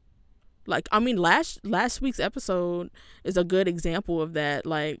like I mean last week's episode is a good example of that.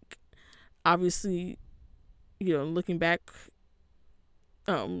 Like obviously, you know, looking back,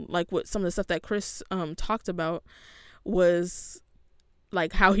 like what some of the stuff that Chris talked about was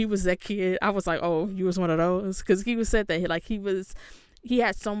like how he was that kid. I was like, oh, you was one of those, because he was said that he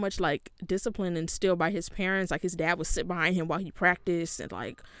had so much like discipline instilled by his parents. Like his dad would sit behind him while he practiced and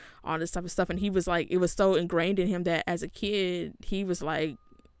like all this type of stuff, and he was like, it was so ingrained in him that as a kid he was like,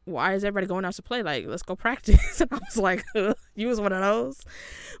 why is everybody going out to play? Like, let's go practice. And I was like, you was one of those.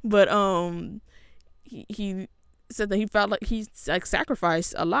 But he said that he felt like he like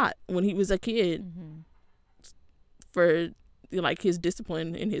sacrificed a lot when he was a kid for like his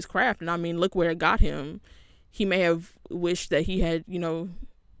discipline in his craft. And I mean, look where it got him. He may have wished that he had, you know,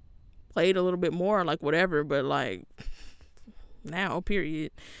 played a little bit more, like whatever, but like now,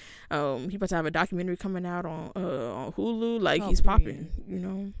 period. He about to have a documentary coming out on Hulu. Like he's popping, you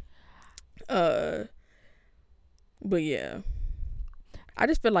know. But yeah, I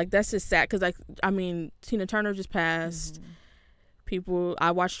just feel like that's just sad because like I mean Tina Turner just passed. People,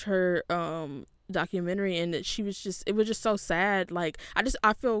 I watched her documentary and it was just so sad. Like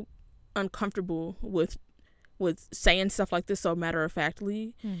I feel uncomfortable with saying stuff like this so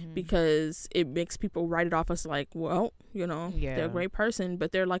matter-of-factly because it makes people write it off as like, well, you know, they're a great person,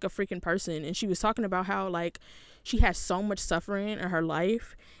 but they're like a freaking person. And she was talking about how like she has so much suffering in her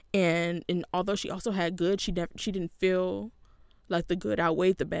life, and although she also had good, she didn't feel like the good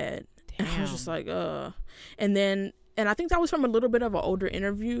outweighed the bad. Damn. And I was just like, and I think that was from a little bit of an older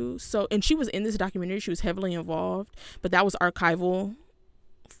interview. So, and she was in this documentary, she was heavily involved, but that was archival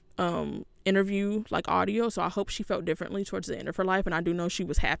interview, like audio. So I hope she felt differently towards the end of her life, and I do know she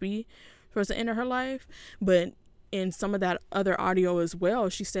was happy towards the end of her life. But in some of that other audio as well,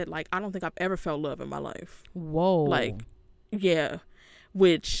 she said like, I don't think I've ever felt love in my life. Whoa. Like, yeah.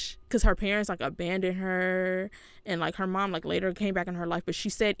 Which, because her parents like abandoned her, and like her mom like later came back in her life. But she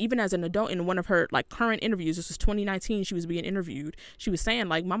said even as an adult, in one of her like current interviews, this was 2019, she was being interviewed, she was saying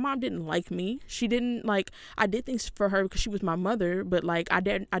like, my mom didn't like me. She didn't like, I did things for her because she was my mother, but like I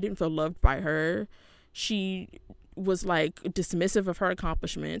didn't feel loved by her. She was like dismissive of her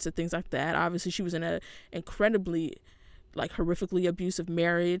accomplishments and things like that. Obviously she was in a incredibly like horrifically abusive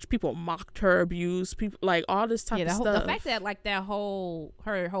marriage. People mocked her abuse, people like all this type of stuff. The fact that like that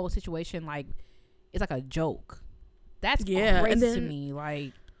her whole situation like is like a joke, that's crazy to me.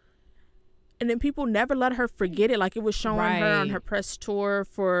 Like, and then people never let her forget it. Like it was showing her on her press tour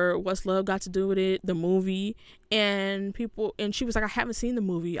for What's Love Got to Do with It, the movie, and she was like, I haven't seen the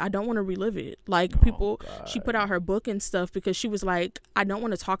movie, I don't want to relive it. Like she put out her book and stuff because she was like, I don't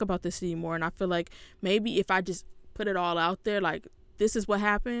want to talk about this anymore, and I feel like maybe if I just put it all out there, like this is what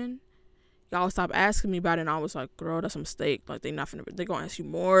happened, y'all stop asking me about it. And I was like, girl, that's a mistake. Like they're gonna ask you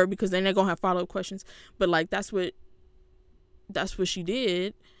more because then they're gonna have follow-up questions. But like that's what she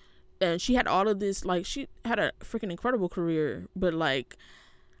did. And she had all of this, like she had a freaking incredible career, but like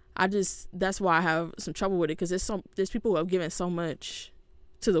that's why I have some trouble with it, because there's people who have given so much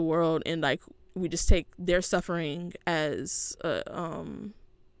to the world, and like we just take their suffering as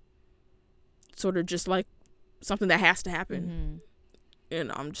sort of just like something that has to happen.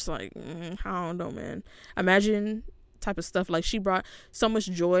 And I'm just like, I don't know, man. Imagine type of stuff. Like she brought so much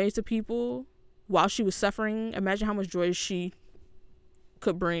joy to people while she was suffering. Imagine how much joy she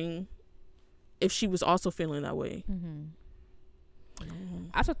could bring if she was also feeling that way.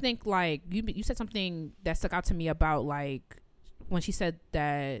 I also think like you said something that stuck out to me about like when she said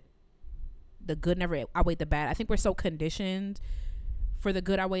that the good never outweighed the bad. I think we're so conditioned for the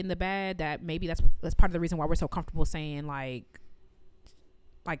good outweighing the bad that maybe that's part of the reason why we're so comfortable saying like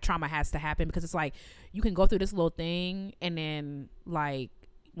trauma has to happen, because it's like you can go through this little thing and then like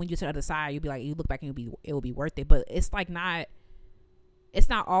when you get to the other side you'll be like, you look back and it will be worth it. But it's like it's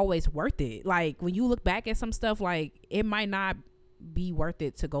not always worth it. Like when you look back at some stuff, like it might not be worth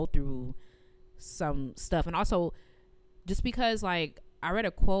it to go through some stuff. And also, just because like I read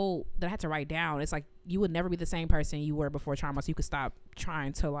a quote that I had to write down, it's like you would never be the same person you were before trauma, so you could stop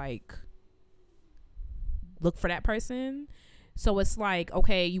trying to like look for that person. So it's like,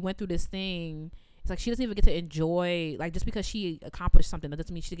 okay, you went through this thing. It's like she doesn't even get to enjoy, like, just because she accomplished something, that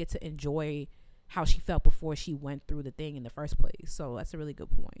doesn't mean she gets to enjoy how she felt before she went through the thing in the first place. So that's a really good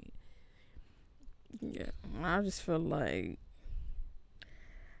point. Yeah, I just feel like,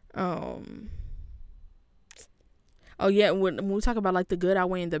 oh yeah, when we talk about like the good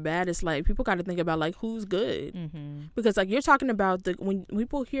outweighing the bad, it's like people got to think about like who's good, because like you're talking about when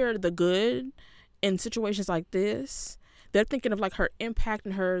people hear the good in situations like this, they're thinking of like her impact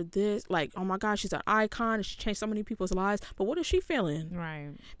and her this, like, oh my gosh, she's an icon and she changed so many people's lives. But what is she feeling? Right.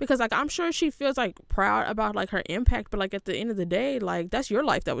 Because like I'm sure she feels like proud about like her impact, but like at the end of the day, like that's your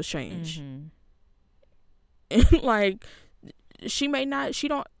life that was changed. And like she may not, she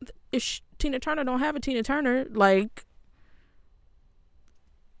don't, if Tina Turner don't have a Tina Turner, like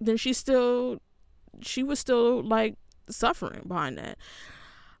then she was still like suffering behind that.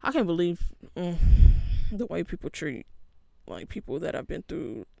 I can't believe the way people treat like people that have been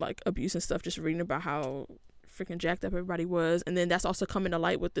through like abuse and stuff, just reading about how freaking jacked up everybody was. And then that's also coming to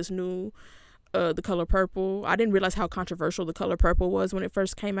light with this new The Color Purple. I didn't realize how controversial The Color Purple was when it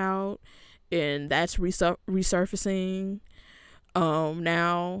first came out, and that's resurfacing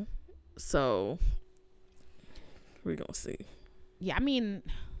now. So we're gonna see. Yeah, I mean,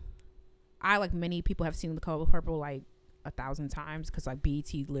 I, like many people, have seen The Color Purple like 1,000 times because like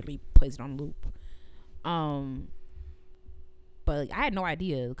BET literally plays it on loop. But like, I had no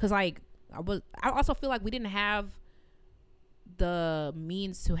idea, because like I also feel like we didn't have the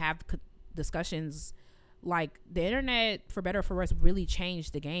means to have discussions. Like the internet, for better or for worse, really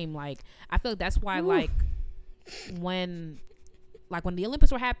changed the game. Like I feel like that's why like when the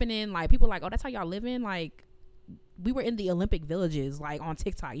Olympics were happening, like people were like, oh, that's how y'all living. Like we were in the Olympic villages, like on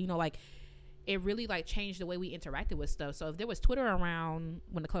TikTok, you know, like it really like changed the way we interacted with stuff. So if there was Twitter around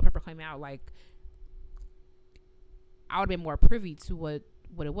when The Color Purple came out, like I would have been more privy to what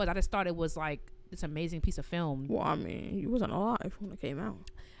it was. I just thought it was like this amazing piece of film. Well, I mean, you wasn't alive when it came out.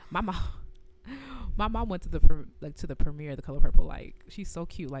 My mom went to the premiere of The Color Purple. Like she's so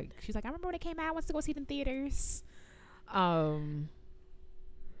cute. Like she's like, I remember when it came out. I went to go see it in theaters. You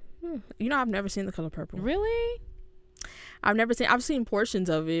know, I've never seen The Color Purple. Really? I've seen portions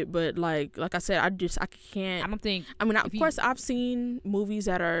of it, but like I said, I can't. I don't think. I mean, of course, I've seen movies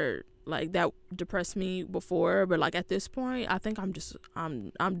that are like that depressed me before, but like at this point, I think I'm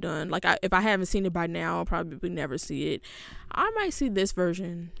done. Like if I haven't seen it by now, I'll probably never see it. I might see this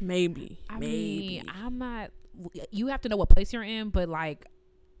version, maybe. I mean, I'm not. You have to know what place you're in, but like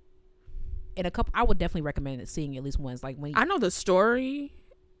in a couple, I would definitely recommend seeing it at least once. Like when I know the story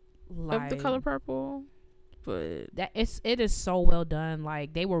of The Color Purple, but it is so well done.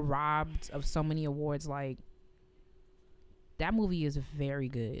 Like they were robbed of so many awards. Like that movie is very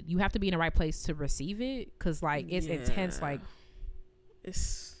good. You have to be in the right place to receive it, because like it's intense. Like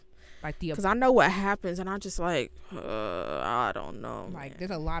it's like because I know what happens, and I'm just like I don't know. Like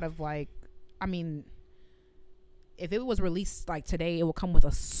there's a lot of like, I mean, if it was released like today, it will come with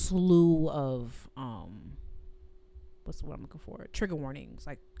a slew of what's the word I'm looking for? Trigger warnings,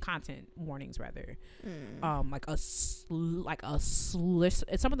 like content warnings rather. Like a some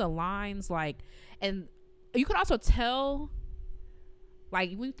of the lines, like, and you could also tell.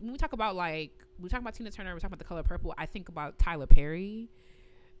 Like when we talk about Tina Turner, we talk about The Color Purple, I think about Tyler Perry,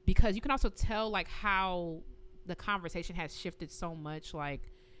 because you can also tell like how the conversation has shifted so much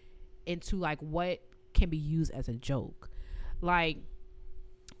like into like what can be used as a joke. Like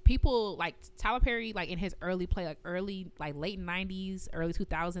people like Tyler Perry, like in his early late 90s, early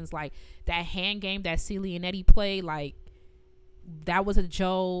 2000s, like that hand game that Celie and Eddie played, like that was a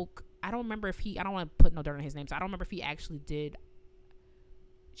joke. I don't remember if I don't want to put no dirt on his name, so I don't remember if he actually did.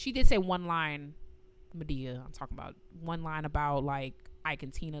 She did say one line, Medea, I'm talking about one line about like Ike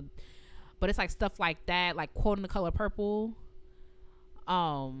and Tina, but it's like stuff like that, like quoting The Color Purple.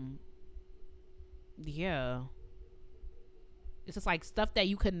 Yeah, it's just like stuff that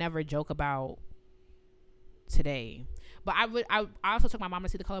you could never joke about today. But I also took my mom to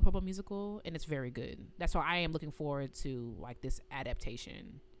see The Color Purple musical, and it's very good. That's why I am looking forward to like this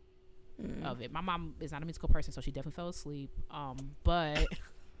adaptation of it. My mom is not a musical person, so she definitely fell asleep. But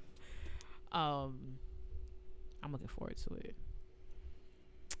I'm looking forward to it.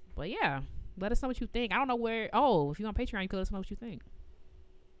 But yeah, let us know what you think. I don't know where. Oh, if you're on Patreon, you can let us know what you think.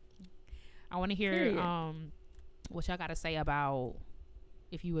 I want to hear what y'all got to say about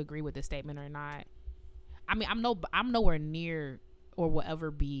if you agree with this statement or not. I mean, I'm nowhere near or will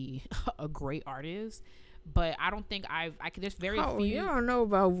ever be a great artist. But I don't think I could. There's very few. You don't know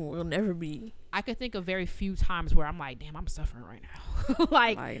about will never be. I could think of very few times where I'm like, damn, I'm suffering right now.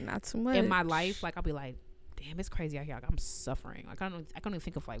 like not too much in my life. Like I'll be like, damn, it's crazy out here. Like, I'm suffering. Like I can't even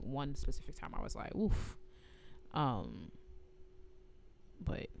think of like one specific time I was like, oof.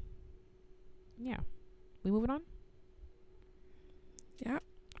 But yeah, we moving on. Yeah.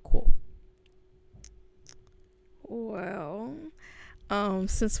 Cool. Well,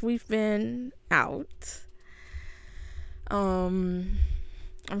 since we've been out, I'm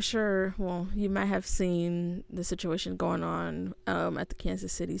sure, well, you might have seen the situation going on at the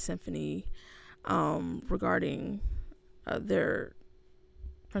Kansas City Symphony regarding their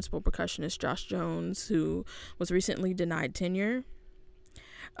principal percussionist, Josh Jones, who was recently denied tenure.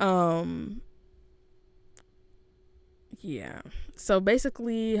 Yeah. So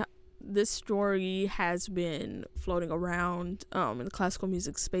basically, this story has been floating around in the classical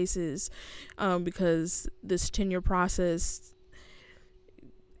music spaces because this tenure process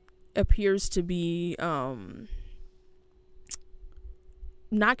appears to be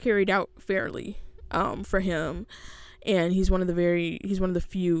not carried out fairly for him, and he's one of the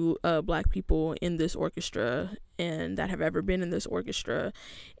few black people in this orchestra and that have ever been in this orchestra,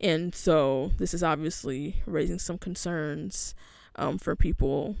 and so this is obviously raising some concerns for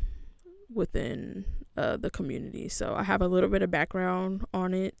people within the community. So I have a little bit of background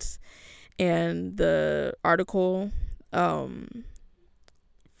on it, and the article from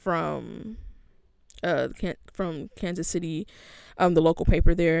Kansas City, the local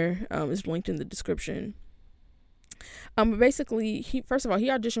paper there, is linked in the description. But basically, he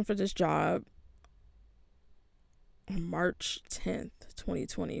auditioned for this job on March 10th,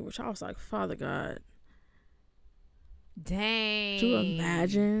 2020, which I was like, Father God. Dang. Do you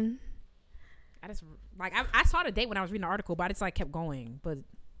imagine? I just like I saw the date when I was reading the article, but I just like kept going. But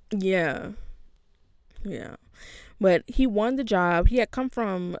yeah. But he won the job. He had come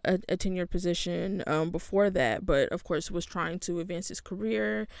from a tenured position before that, but of course was trying to advance his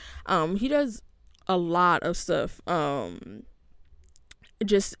career. He does a lot of stuff.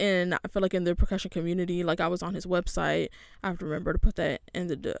 Just I feel like in the percussion community, like I was on his website. I have to remember to put that in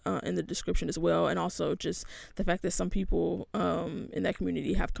the description as well, and also just the fact that some people in that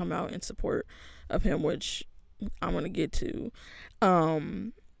community have come out in support of him, which I'm gonna get to.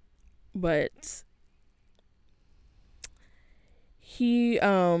 But he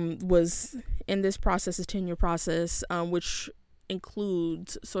was in this process, this tenure process, which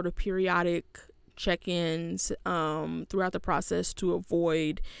includes sort of periodic check-ins throughout the process to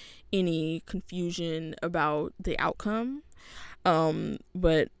avoid any confusion about the outcome.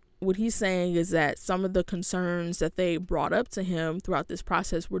 But what he's saying is that some of the concerns that they brought up to him throughout this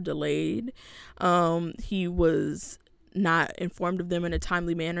process were delayed. He was not informed of them in a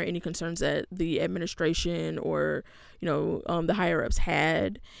timely manner, any concerns that the administration or the higher ups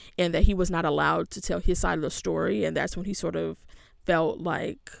had, and that he was not allowed to tell his side of the story. And that's when he sort of felt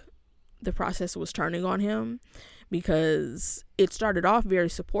like the process was turning on him, because it started off very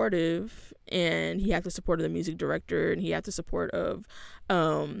supportive, and he had the support of the music director, and he had the support of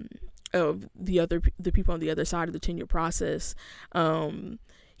the people on the other side of the tenure process.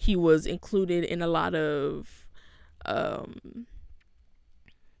 He was included in a lot of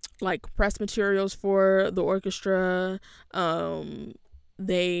like press materials for the orchestra.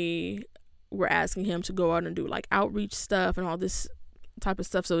 They were asking him to go out and do like outreach stuff and all this type of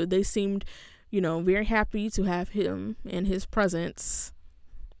stuff, so they seemed very happy to have him and his presence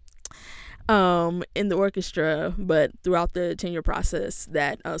in the orchestra. But throughout the tenure process,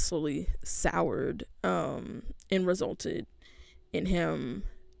 that slowly soured and resulted in him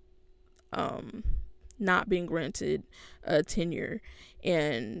not being granted a tenure,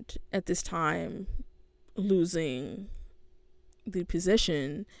 and at this time losing the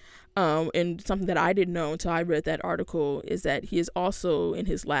position. And something that I didn't know until I read that article is that he is also in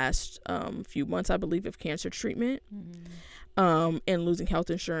his last few months, I believe, of cancer treatment, and losing health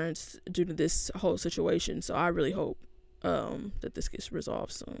insurance due to this whole situation. So I really hope that this gets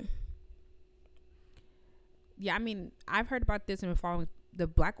resolved soon. Yeah, I mean, I've heard about this and been following the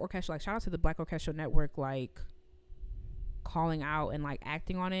Black Orchestra. Like, shout out to the Black Orchestra Network, like calling out and like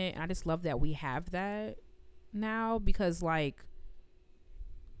acting on it. And I just love that we have that now, because like,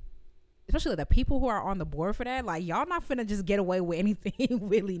 especially the people who are on the board for that, like, y'all not finna just get away with anything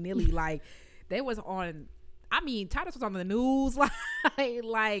willy-nilly. Like, they was on, I mean, Titus was on the news.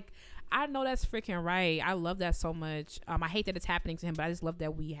 Like I know that's freaking right. I love that so much. I hate that it's happening to him, but I just love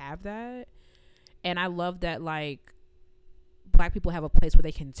that we have that. And I love that, like, Black people have a place where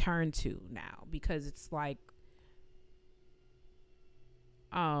they can turn to now, because it's like,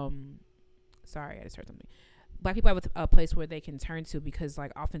 Sorry, I just heard something. Black people have a place where they can turn to, because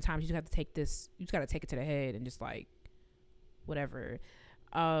like oftentimes you just have to take this, you just got to take it to the head and just like whatever.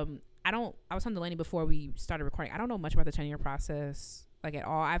 I was telling Delaney before we started recording, I don't know much about the 10-year process like at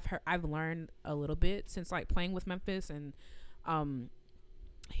all. I've learned a little bit since like playing with Memphis and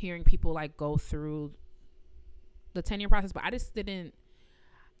hearing people like go through the 10-year process, but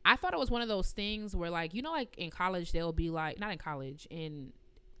I thought it was one of those things where like, you know, like in college they'll be like, not in college,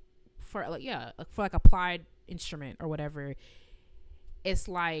 for like applied instrument or whatever, it's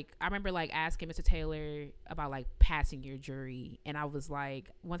like I remember like asking Mr. Taylor about like passing your jury, and I was like,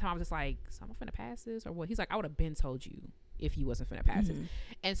 one time I was just like, so I'm finna pass this or what? He's like, I would have been told you if you wasn't finna pass it.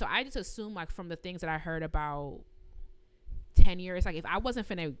 And so I just assumed like from the things that I heard about tenure, it's like if I wasn't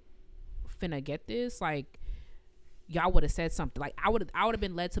finna get this, like y'all would have said something. Like I would have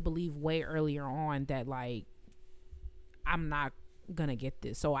been led to believe way earlier on that like I'm not gonna get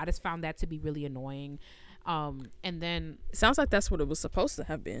this. So I just found that to be really annoying. And then it sounds like that's what it was supposed to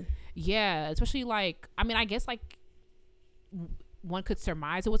have been. Yeah, especially like, I mean, I guess like one could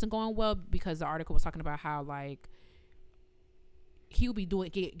surmise it wasn't going well because the article was talking about how like he would be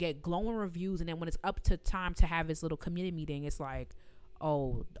get glowing reviews, and then when it's up to time to have his little committee meeting, it's like,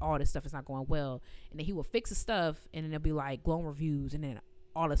 oh, all this stuff is not going well, and then he will fix the stuff, and then it'll be like glowing reviews, and then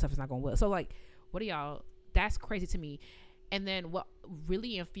all this stuff is not going well. So like, what are y'all? That's crazy to me. And then what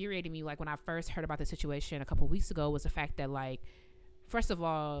really infuriated me, like when I first heard about the situation a couple of weeks ago, was the fact that like, first of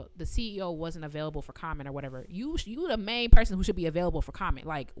all, the CEO wasn't available for comment or whatever. You the main person who should be available for comment.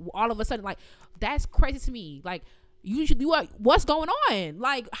 Like all of a sudden, like that's crazy to me. Like you should be what's going on?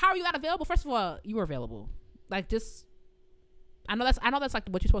 Like how are you not available? First of all, you were available. Like just, I know that's like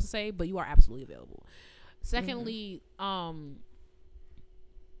what you're supposed to say, but you are absolutely available. Secondly,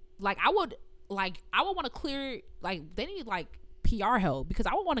 like I would want to clear, like they need like PR help, because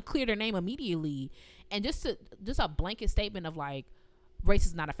I would want to clear their name immediately, and just a blanket statement of like race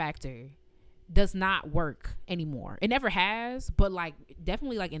is not a factor does not work anymore. It never has, but like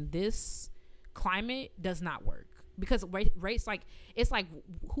definitely like in this climate does not work, because race like, it's like,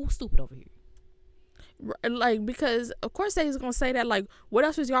 who's stupid over here? Like, because of course they was gonna say that. Like, what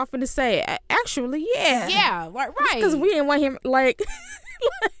else was y'all finna say? Actually, yeah, right. Because we didn't want him like.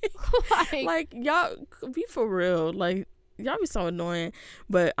 like y'all be for real, like y'all be so annoying.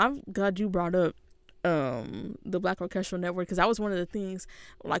 But I'm glad you brought up the Black Orchestral Network, because that was one of the things,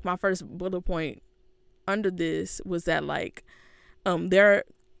 like my first bullet point under this was that like they're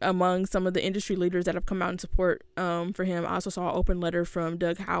among some of the industry leaders that have come out in support for him. I also saw an open letter from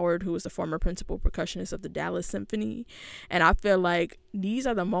Doug Howard, who was the former principal percussionist of the Dallas Symphony, and I feel like these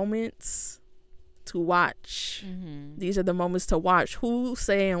are the moments to watch. These are the moments to watch who's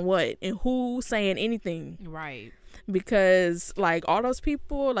saying what and who's saying anything, right? Because like all those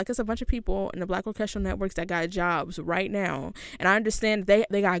people, like it's a bunch of people in the Black Orchestral Networks that got jobs right now, and I understand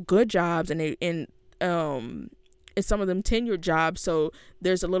they got good jobs, and it's some of them tenured jobs, so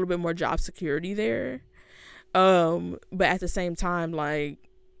there's a little bit more job security there, but at the same time, like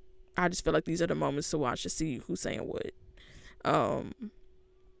I just feel like these are the moments to watch to see who's saying what.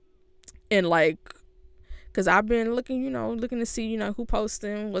 And like, because I've been looking to see, who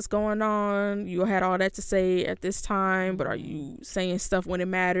posting, what's going on. You had all that to say at this time, but are you saying stuff when it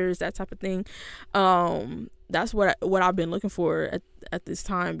matters, that type of thing. That's what I've been looking for at this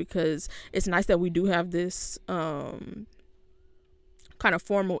time, because it's nice that we do have this kind of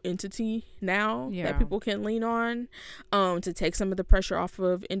formal entity now that people can lean on to take some of the pressure off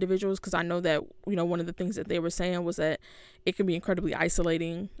of individuals, because I know that one of the things that they were saying was that it can be incredibly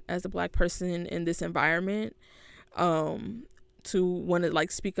isolating as a Black person in this environment to want to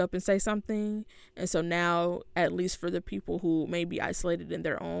like speak up and say something. And so now, at least for the people who may be isolated in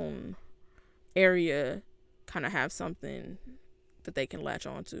their own area, kind of have something that they can latch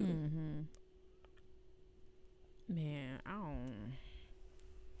on to. Man,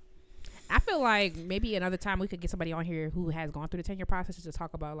 I feel like maybe another time we could get somebody on here who has gone through the 10-year process to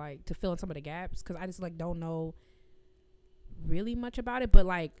talk about, like, to fill in some of the gaps, because I just like don't know really much about it. But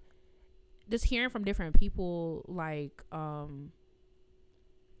like just hearing from different people, like I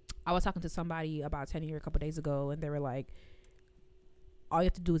was talking to somebody about tenure a couple days ago, and they were like, all you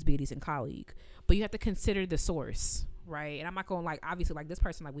have to do is be a decent colleague, but you have to consider the source, right? And I'm not going, like, obviously, like, this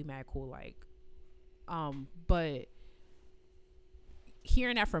person, like, we mad cool, like, but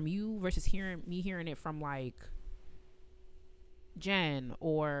hearing that from you versus hearing it from like Jen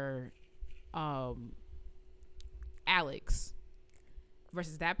or Alex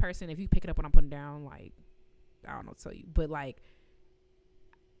versus that person, if you pick it up when I'm putting down, like, I don't know what to tell you, but like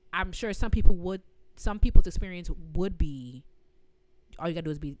I'm sure some people's experience would be all you gotta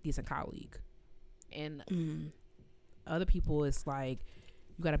do is be a decent colleague. And other people, it's like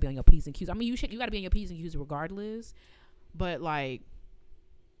you gotta be on your P's and Q's. I mean, you gotta be on your P's and Q's regardless. But like,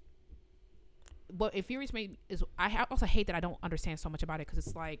 what infuriates me is I also hate that I don't understand so much about it, because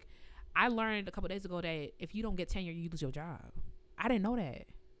it's like I learned a couple days ago that if you don't get tenure, you lose your job. I didn't know that.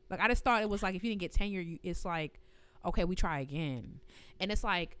 Like, I just thought it was like if you didn't get tenure, it's like, okay, we try again. And it's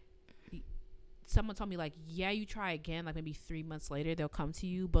like, someone told me like, yeah, you try again, like maybe 3 months later they'll come to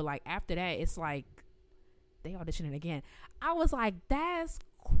you, but like after that it's like they auditioning again. I was like, that's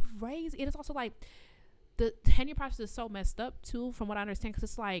crazy. It is also like the tenure process is so messed up too, from what I understand, because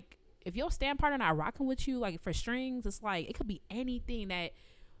it's like if your stand partner not rocking with you like for strings, it's like it could be anything that,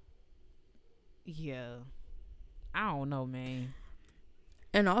 yeah, I don't know, man.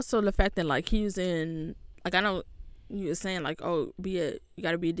 And also the fact that like he was in, like, I know you were saying like, oh, you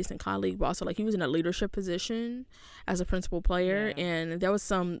got to be a decent colleague, but also like he was in a leadership position as a principal player, and there was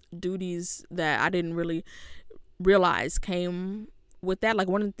some duties that I didn't really realize came with that. Like,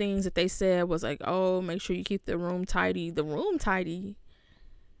 one of the things that they said was like, oh, make sure you keep the room tidy.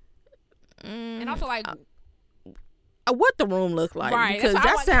 And also like what the room looked like, right? Because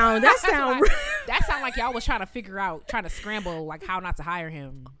that sound like y'all was trying to scramble like how not to hire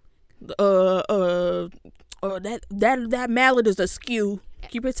him. That mallet is askew.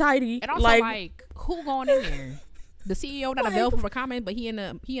 Keep it tidy. And also like who going in there? The CEO not available for comment, but he in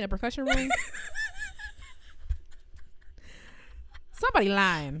a percussion room. Somebody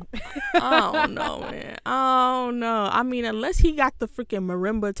lying. I don't know, man. I don't know. I mean, unless he got the freaking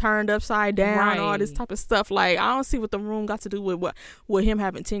marimba turned upside down, right, all this type of stuff, like, I don't see what the room got to do with him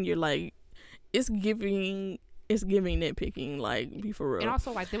having tenure. Like, it's giving nitpicking. Like, be for real. And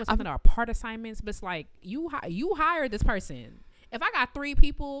also, like, there was something about part assignments, but it's like you hired this person. If I got 3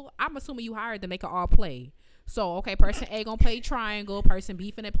 people, I'm assuming you hired them. They can all play. So, okay, person A gonna play triangle, person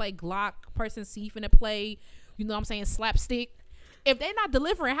B finna play Glock, person C finna play, you know what I'm saying, slapstick. If they're not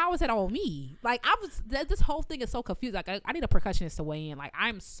delivering, how is that on me? Like, this whole thing is so confused. Like, I need a percussionist to weigh in. Like,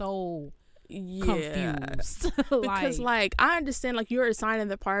 I'm so confused. Because like I understand, like, you're assigning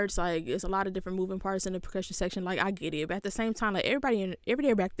the parts, like it's a lot of different moving parts in the percussion section. Like, I get it, but at the same time, like, everybody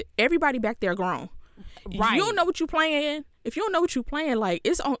back there grown. Right. If you don't know what you're playing, like,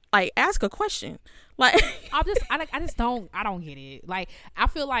 it's on, like, ask a question. Like, I don't get it. Like, I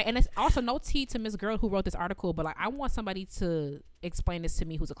feel like, and it's also no tea to Miss Girl who wrote this article, but like, I want somebody to explain this to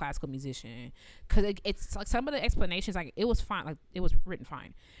me who's a classical musician, because it's like some of the explanations, like, it was fine, like it was written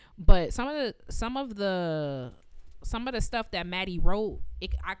fine, but some of the stuff that Maddie wrote,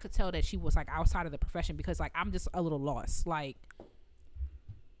 I could tell that she was like outside of the profession, because like I'm just a little lost. Like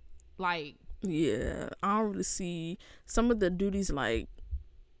yeah, I don't really see some of the duties, like,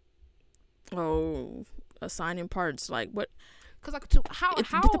 assigning parts, like, what, because like how did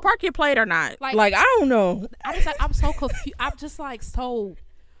the part get played or not? Like I don't know. I'm so confused. I'm just like so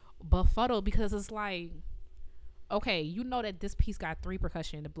befuddled, because it's like, okay, you know that this piece got 3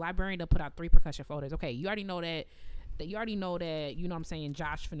 percussion. The librarian to put out 3 percussion folders. Okay, you already know that. You know what I'm saying,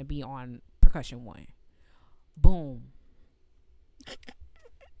 Josh finna be on percussion 1. Boom.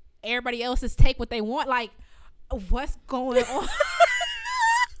 Everybody else is take what they want. Like, what's going on?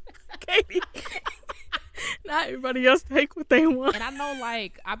 Katie. Not everybody else take what they want. And I know,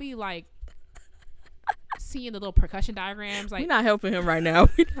 like, I be like seeing the little percussion diagrams. Like, we're not helping him right now.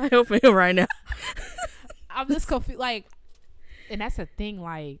 I'm just confused. Like, and that's the thing.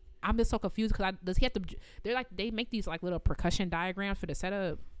 Like, I'm just so confused, because does he have to? They're like, they make these like little percussion diagrams for the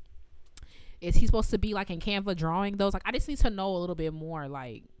setup. Is he supposed to be like in Canva drawing those? Like, I just need to know a little bit more.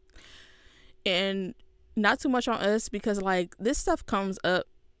 Like, and not too much on us, because like this stuff comes up,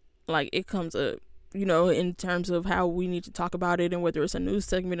 you know, in terms of how we need to talk about it, and whether it's a news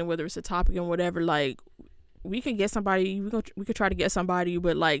segment and whether it's a topic and whatever. Like, we can get somebody, we could try to get somebody,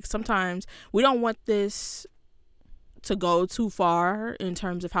 but like sometimes we don't want this to go too far in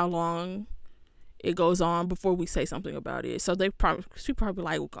terms of how long it goes on before we say something about it. So she probably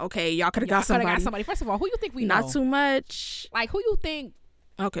like, okay, y'all could have got somebody. First of all, who you think we know? Not too much. Like, who you think?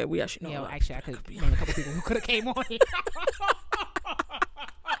 Okay, we actually know. Yeah, actually, I could name a couple people who could have came on.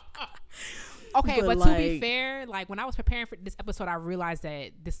 Okay, but like, to be fair, like, when I was preparing for this episode, I realized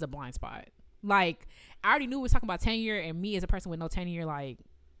that this is a blind spot. Like, I already knew we was talking about tenure, and me as a person with no tenure, like,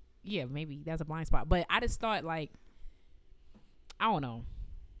 yeah, maybe that's a blind spot. But I just thought, like, I don't know.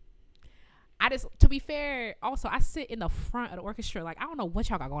 To be fair, also, I sit in the front of the orchestra. Like, I don't know what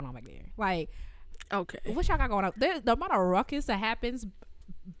y'all got going on back there. Like, okay, what y'all got going on? The amount of ruckus that happens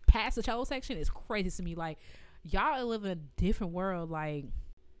past the cello section is crazy to me. Like, y'all live in a different world. Like,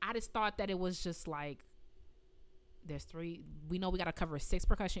 I just thought that it was just like There's 3. We know we got to cover 6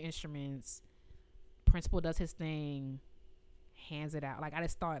 percussion instruments. Principal does his thing, hands it out. Like, I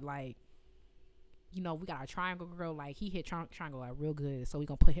just thought, like, you know, we got our triangle girl. Like, he hit triangle like real good, so we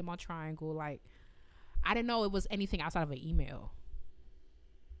gonna put him on triangle. Like, I didn't know it was anything outside of an email.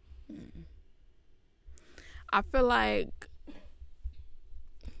 I feel like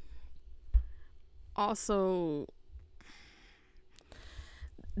also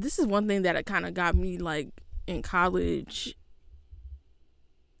this is one thing that it kind of got me, like, in college.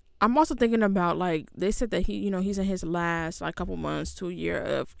 I'm also thinking about, like, they said that he, you know, he's in his last, like, couple months to a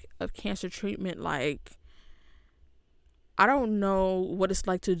year of cancer treatment. Like, I don't know what it's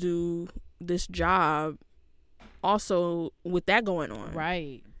like to do this job also with that going on.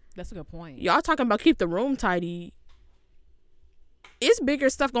 Right. That's a good point. Y'all talking about keep the room tidy. It's bigger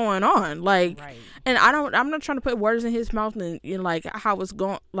stuff going on. Like, right. And I'm not trying to put words in his mouth and, you know, like, how it's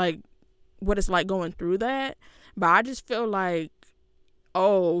going, like, what it's like going through that. But I just feel like,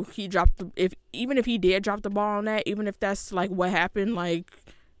 oh, he dropped even if he did drop the ball on that, even if that's, like, what happened, like,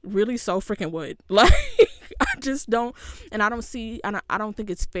 really, so freaking what? Like, I just don't, and I don't think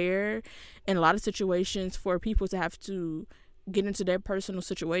it's fair in a lot of situations for people to have to get into their personal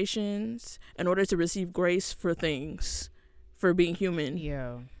situations in order to receive grace for things, for being human.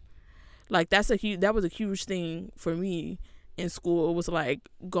 Yeah. Like, that was a huge thing for me in school. It was like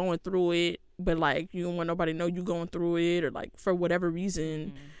going through it, but, like, you don't want nobody to know you going through it, or, like, for whatever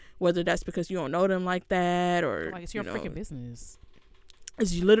reason, whether that's because you don't know them like that, or like, it's your freaking business.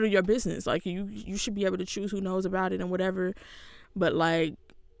 It's literally your business. Like, you should be able to choose who knows about it and whatever. But, like,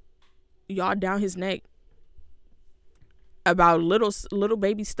 y'all down his neck about little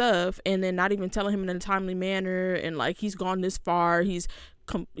baby stuff, and then not even telling him in a timely manner. And, like, he's gone this far. He's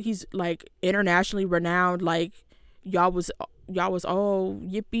like internationally renowned. Like, y'all was all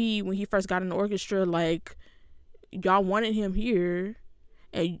yippee when he first got in the orchestra. Like, y'all wanted him here,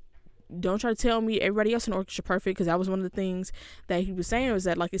 and don't try to tell me everybody else in the orchestra perfect, because that was one of the things that he was saying, was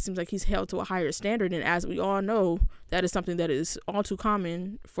that, like, it seems like he's held to a higher standard, and as we all know, that is something that is all too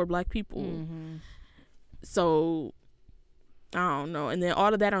common for Black people. So I don't know. And then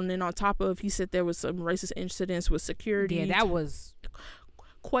all of that, and then on top of, he said there was some racist incidents with security. Yeah, that was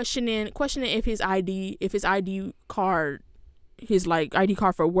questioning if his ID card, his, like, ID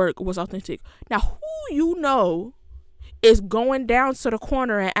card for work was authentic. Now, who you know is going down to the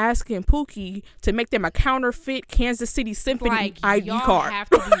corner and asking Pookie to make them a counterfeit Kansas City Symphony, like, ID card? Have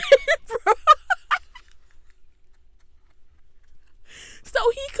to be- So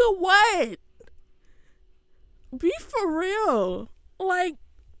he could what? Be for real. Like,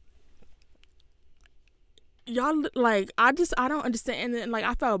 y'all, like, I don't understand. And then, like,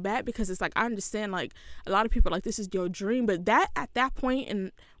 I felt bad because it's like, I understand, like, a lot of people, like, this is your dream, but that, at that point,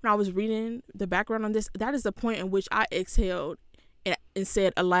 and when I was reading the background on this, that is the point in which I exhaled and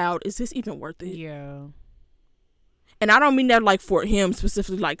said aloud, is this even worth it? Yeah. And I don't mean that, like, for him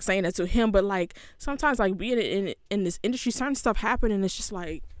specifically, like, saying that to him, but, like, sometimes, like, being in this industry, certain stuff happen, and it's just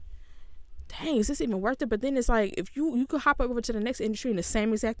like, dang, is this even worth it? But then it's like, if you could hop over to the next industry and the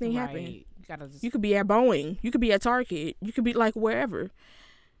same exact thing happen. You could be at Boeing, you could be at Target, you could be, like, wherever.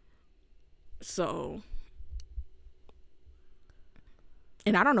 So,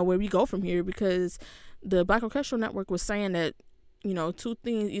 and I don't know where we go from here, because the Black Orchestral Network was saying that, you know, 2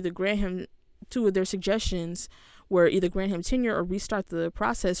 things, either grant him, 2 of their suggestions were either grant him tenure or restart the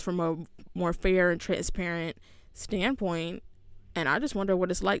process from a more fair and transparent standpoint. And I just wonder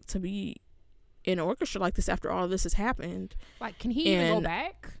what it's like to be in an orchestra like this after all of this has happened. Like, can he even go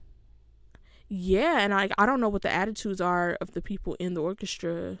back? Yeah, and I don't know what the attitudes are of the people in the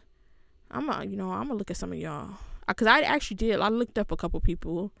orchestra. I'm gonna look at some of y'all, because I actually did. I looked up a couple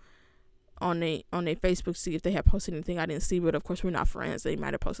people on their Facebook to see if they had posted anything I didn't see, but of course we're not friends. They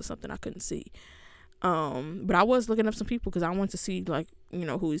might have posted something I couldn't see. But I was looking up some people because I wanted to see, like, you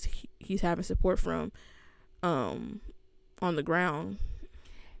know, who he's having support from, on the ground.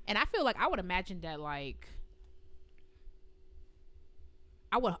 And I feel like I would imagine that, like,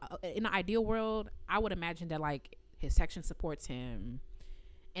 I would, in the ideal world, I would imagine that, like, his section supports him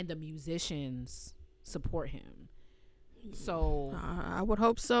and the musicians support him. So I would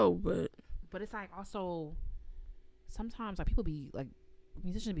hope so, but it's like, also sometimes, like, people be like,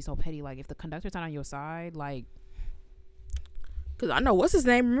 musicians be so petty. Like, if the conductor's not on your side, like, because I know what's his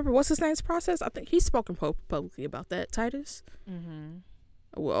name. Remember what's his name's process? I think he's spoken publicly about that. Titus.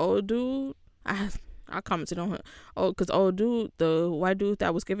 Well, old dude, I commented on him. Oh, because old dude, the white dude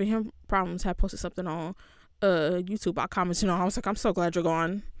that was giving him problems, had posted something on YouTube. I commented on. I was like, I'm so glad you're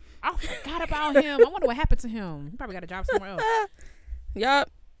gone. I forgot about him. I wonder what happened to him. He probably got a job somewhere else. Yup.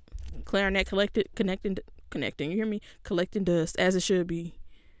 Clarinet connecting. You hear me? Collecting dust as it should be.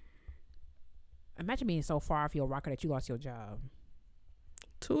 Imagine being so far off your rocker that you lost your job.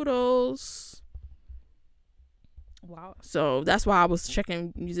 Toodles. Wow. So that's why I was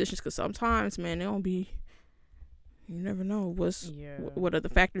checking musicians, because sometimes, man, they don't be. You never know what other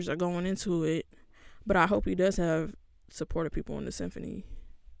factors are going into it. But I hope he does have supportive people in the symphony.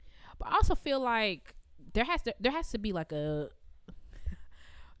 But I also feel like there has to be like there's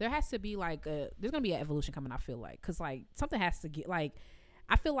gonna be an evolution coming. I feel like, because like something has to get like.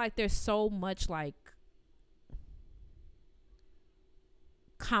 I feel like there's so much like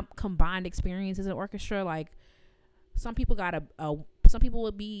combined experiences in orchestra. Like some people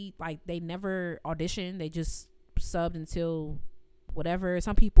would be like they never auditioned, they just subbed until whatever.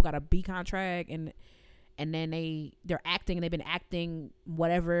 Some people got a B contract and then they're acting, and they've been acting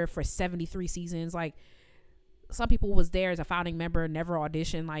whatever for 73 seasons. Like some people was there as a founding member, never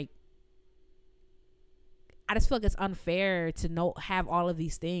auditioned. Like I just feel like it's unfair to have all of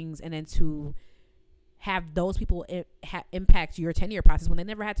these things and then to have those people impact your tenure process when they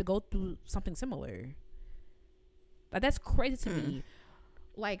never had to go through something similar. Like that's crazy to me.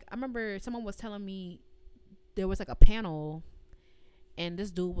 Like I remember someone was telling me there was like a panel, and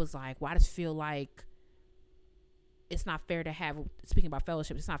this dude was like, "Well, I just feel like it's not fair to have." Speaking about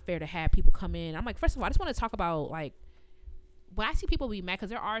fellowships, it's not fair to have people come in. I'm like, first of all, I just want to talk about like when I see people be mad, because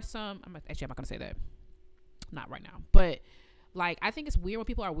there are some. I'm not gonna say that. Not right now, but like I think it's weird when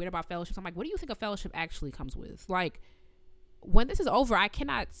people are weird about fellowships. I'm like, what do you think a fellowship actually comes with? Like when this is over, I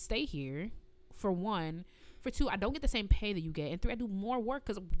cannot stay here, for one. For two, I don't get the same pay that you get, and three, I do more work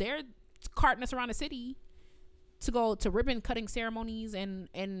because they're carting us around the city to go to ribbon cutting ceremonies and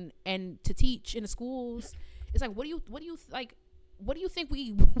to teach in the schools. It's like, what do you think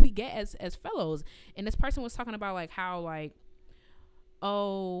we get as fellows? And this person was talking about like how like,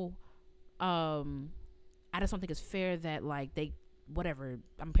 I just don't think it's fair that like they, whatever,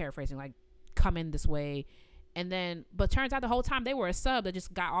 I'm paraphrasing, like come in this way. And then, but turns out the whole time they were a sub that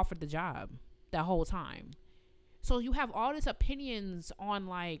just got offered the job that whole time. So you have all these opinions on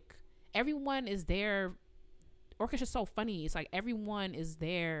like, everyone is there. Orchestra's so funny. It's like everyone is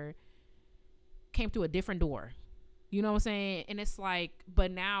there, came through a different door. You know what I'm saying? And it's like, but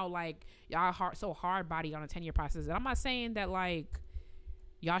now like y'all so hard body on a tenure process. And I'm not saying that like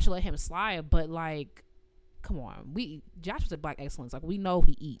y'all should let him slide, but like, come on, Josh was a Black Excellence. Like we know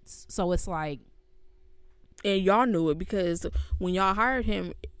he eats, so it's like, and y'all knew it because when y'all hired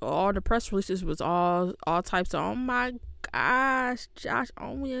him, all the press releases was all types of, oh my gosh, Josh,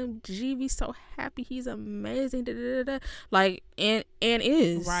 OMG, we so happy, he's amazing, da, da, da, da. Like and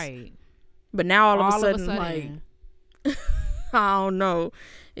is right. But now all of a sudden like I don't know,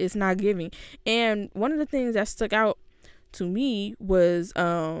 it's not giving. And one of the things that stuck out to me was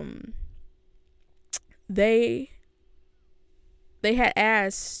they had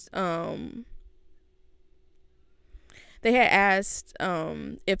asked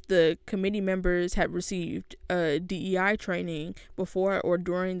if the committee members had received DEI training before or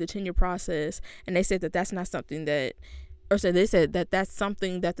during the tenure process, and they said that that's not something that, or so they said that that's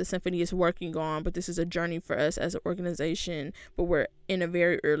something that the symphony is working on, but this is a journey for us as an organization, but we're in a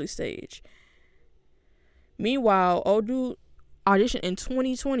very early stage. Meanwhile, old dude auditioned in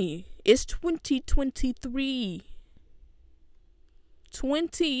 2020. It's 2023.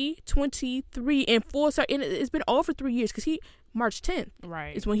 2023 and full start, and it's been over 3 years because March 10th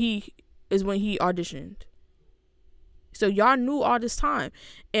right is when he auditioned. So y'all knew all this time,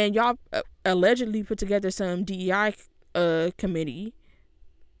 and y'all allegedly put together some DEI committee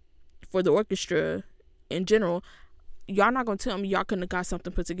for the orchestra in general. Y'all not gonna tell me y'all couldn't have got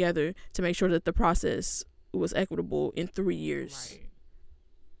something put together to make sure that the process was equitable in 3 years. Right.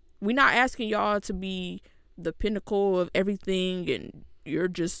 We're not asking y'all to be the pinnacle of everything and you're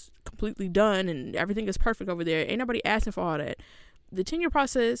just completely done and everything is perfect over there. Ain't nobody asking for all that. The tenure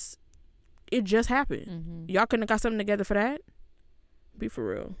process, it just happened. Mm-hmm. Y'all couldn't have got something together for that? Be for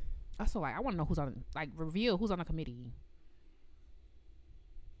real. Also, like, I want to know who's on, like, reveal who's on the committee.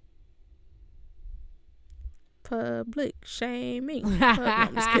 Public shaming. No,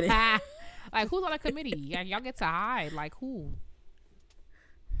 I'm just kidding. Like, who's on the committee? Y'all get to hide. Like, who?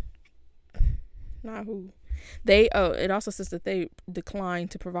 Not who. It also says that they declined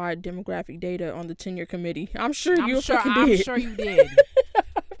to provide demographic data on the tenure committee. I'm sure you did. I'm sure you did.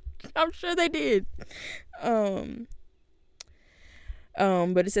 I'm sure they did.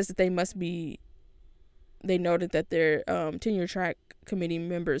 But it says that they noted that their tenure track committee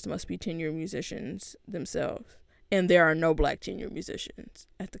members must be tenure musicians themselves. And there are no Black tenure musicians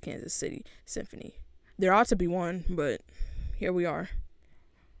at the Kansas City Symphony. There ought to be one, but here we are.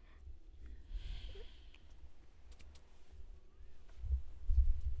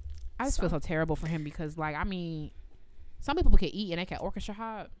 I just feel so terrible for him because, like, I mean, some people can eat and they can orchestra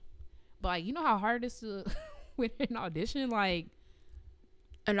hop, but like, you know how hard it is to win an audition, like.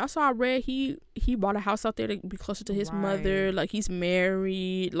 And also, I read he bought a house out there to be closer to his mother. Like, he's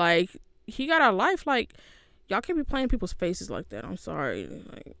married. Like, he got a life. Like, y'all can't be playing people's faces like that. I'm sorry.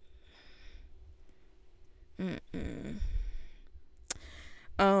 Like,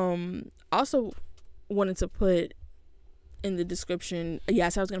 also wanted to put in the description.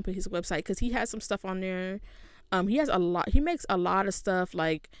 Yes, I was gonna put his website because he has some stuff on there. He has a lot. He makes a lot of stuff.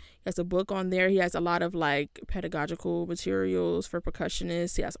 Like, he has a book on there. He has a lot of like pedagogical materials for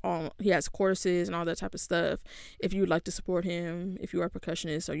percussionists. He has courses and all that type of stuff. If you would like to support him, if you are a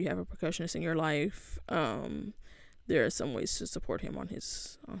percussionist or you have a percussionist in your life, there are some ways to support him on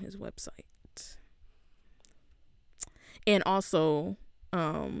his website. And also,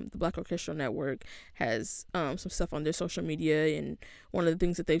 the Black Orchestral Network has some stuff on their social media, and one of the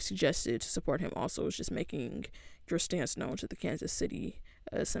things that they've suggested to support him also is just making your stance known to the Kansas City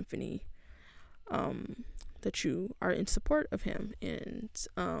Symphony, that you are in support of him and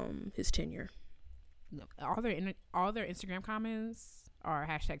his tenure. All their Instagram comments are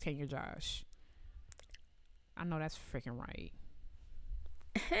 #TenureJosh. I know that's freaking right.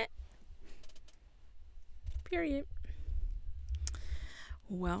 Period.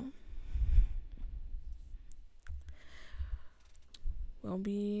 Well, we'll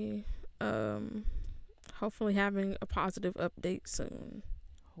be hopefully having a positive update soon.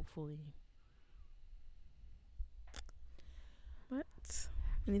 Hopefully. What?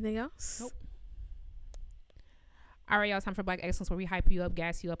 Anything else? Nope. All right, y'all. Time for Black Excellence, where we hype you up,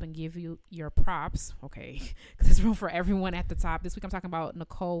 gas you up, and give you your props. Okay, because there's room for everyone at the top. This week, I'm talking about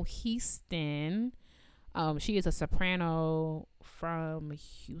Nicole Houston. She is a soprano from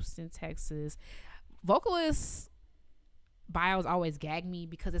Houston, Texas. Vocalists bios always gag me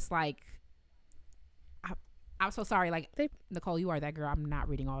because it's like, I'm so sorry. Like, Nicole, you are that girl. I'm not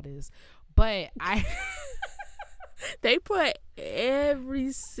reading all this, but they put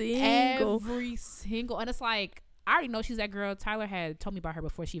every single, and it's like, I already know she's that girl. Tyler had told me about her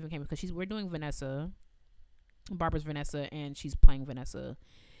before she even came, because we're doing Vanessa. Barbara's Vanessa, and she's playing Vanessa.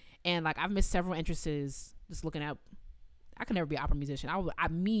 And like, I've missed several entrances just looking up. I could never be an opera musician. I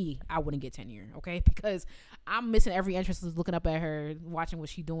wouldn't get tenure, okay? Because I'm missing every entrance, just looking up at her, watching what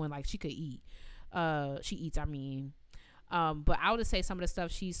she's doing. Like, she could eat. She eats, I mean. But I would just say some of the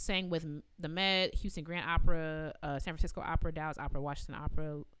stuff she sang with the Met, Houston Grand Opera, San Francisco Opera, Dallas Opera, Washington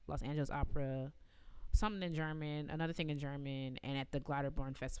Opera, Los Angeles Opera, something in German, another thing in German, and at the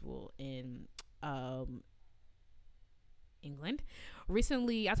Glatterborn Festival in England.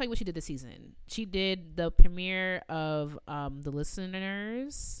 Recently, I'll tell you what she did this season. She did the premiere of The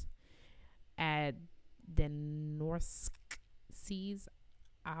Listeners at the North Seas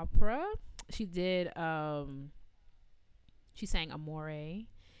Opera. She did she sang Amore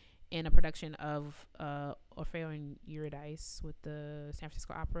in a production of Orfeo and Eurydice with the San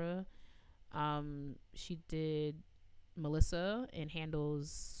Francisco Opera. She did Melissa in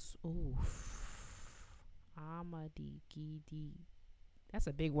Handel's Amadikidi. That's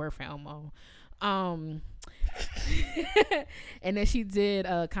a big word for Elmo. And then she did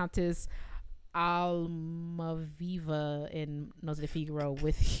Countess Almaviva in Nose de Figaro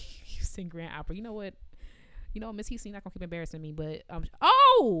with Houston Grand Opera. You know what, Miss Houston, not gonna keep embarrassing me, but I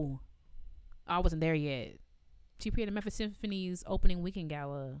wasn't there yet. She appeared in Memphis Symphony's opening weekend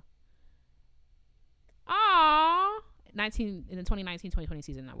gala. In the 2019-2020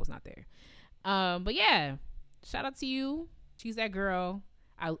 season, I was not there. But yeah, shout out to you. She's that girl.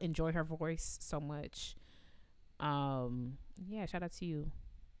 I enjoy her voice so much. Yeah, shout out to you,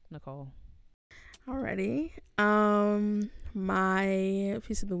 Nicole. Alrighty. My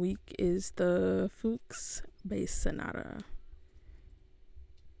piece of the week is the Fuchs Bass Sonata.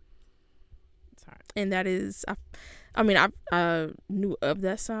 Sorry. And that is, I knew of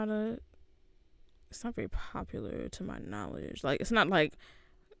that sonata. It's not very popular to my knowledge. Like, it's not like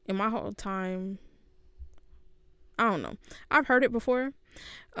in my whole time, I don't know. I've heard it before.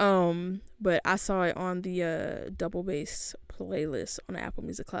 But I saw it on the double bass playlist on Apple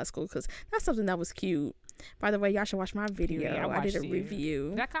Music Classical, because that's something that was cute. By the way, y'all should watch my video. Yeah, I did a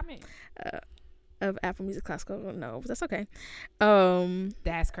review. That comment of Apple Music Classical. No, but that's okay.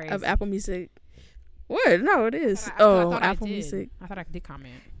 That's crazy. Of Apple Music. What? No, it is. I thought Apple I did. Music I thought I did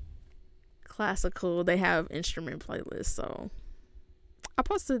comment. Classical. They have instrument playlists, so I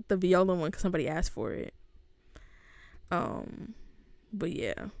posted the viola one because somebody asked for it. But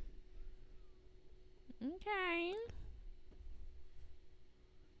yeah. Okay.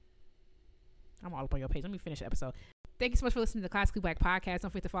 I'm all up on your page. Let me finish the episode. Thank you so much for listening to the Classically Black Podcast. Don't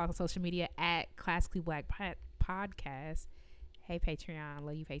forget to follow us on social media at Classically Black Podcast. Hey, Patreon.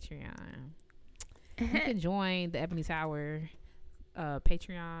 Love you, Patreon. You can join the Ebony Tower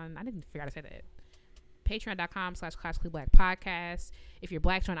Patreon. I didn't figure out how to say that. Patreon.com/Classically Black Podcast. If you're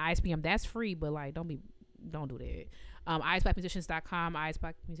black, join ISBM. That's free, but like, don't do that. ISBlackmusicians.com.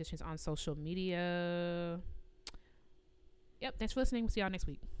 ISBlackmusicians on social media. Yep. Thanks for listening. We'll see y'all next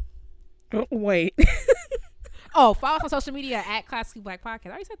week. Oh, wait. Follow us on social media at Classically Black Podcast.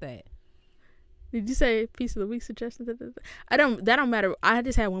 I already said that. Did you say piece of the week suggestions? That don't matter. I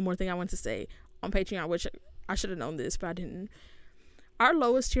just had one more thing I want to say on Patreon, which I should have known this, but I didn't. Our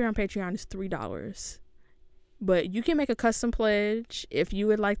lowest tier on Patreon is $3, but you can make a custom pledge if you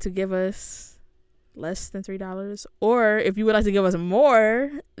would like to give us less than $3, or if you would like to give us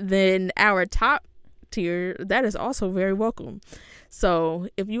more than our top tier, that is also very welcome. So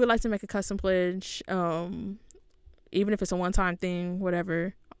if you would like to make a custom pledge, even if it's a one-time thing,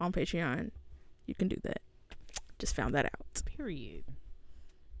 whatever, on Patreon, you can do that. Just found that out. Period.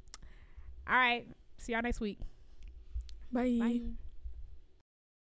 All right. See y'all next week. Bye. Bye.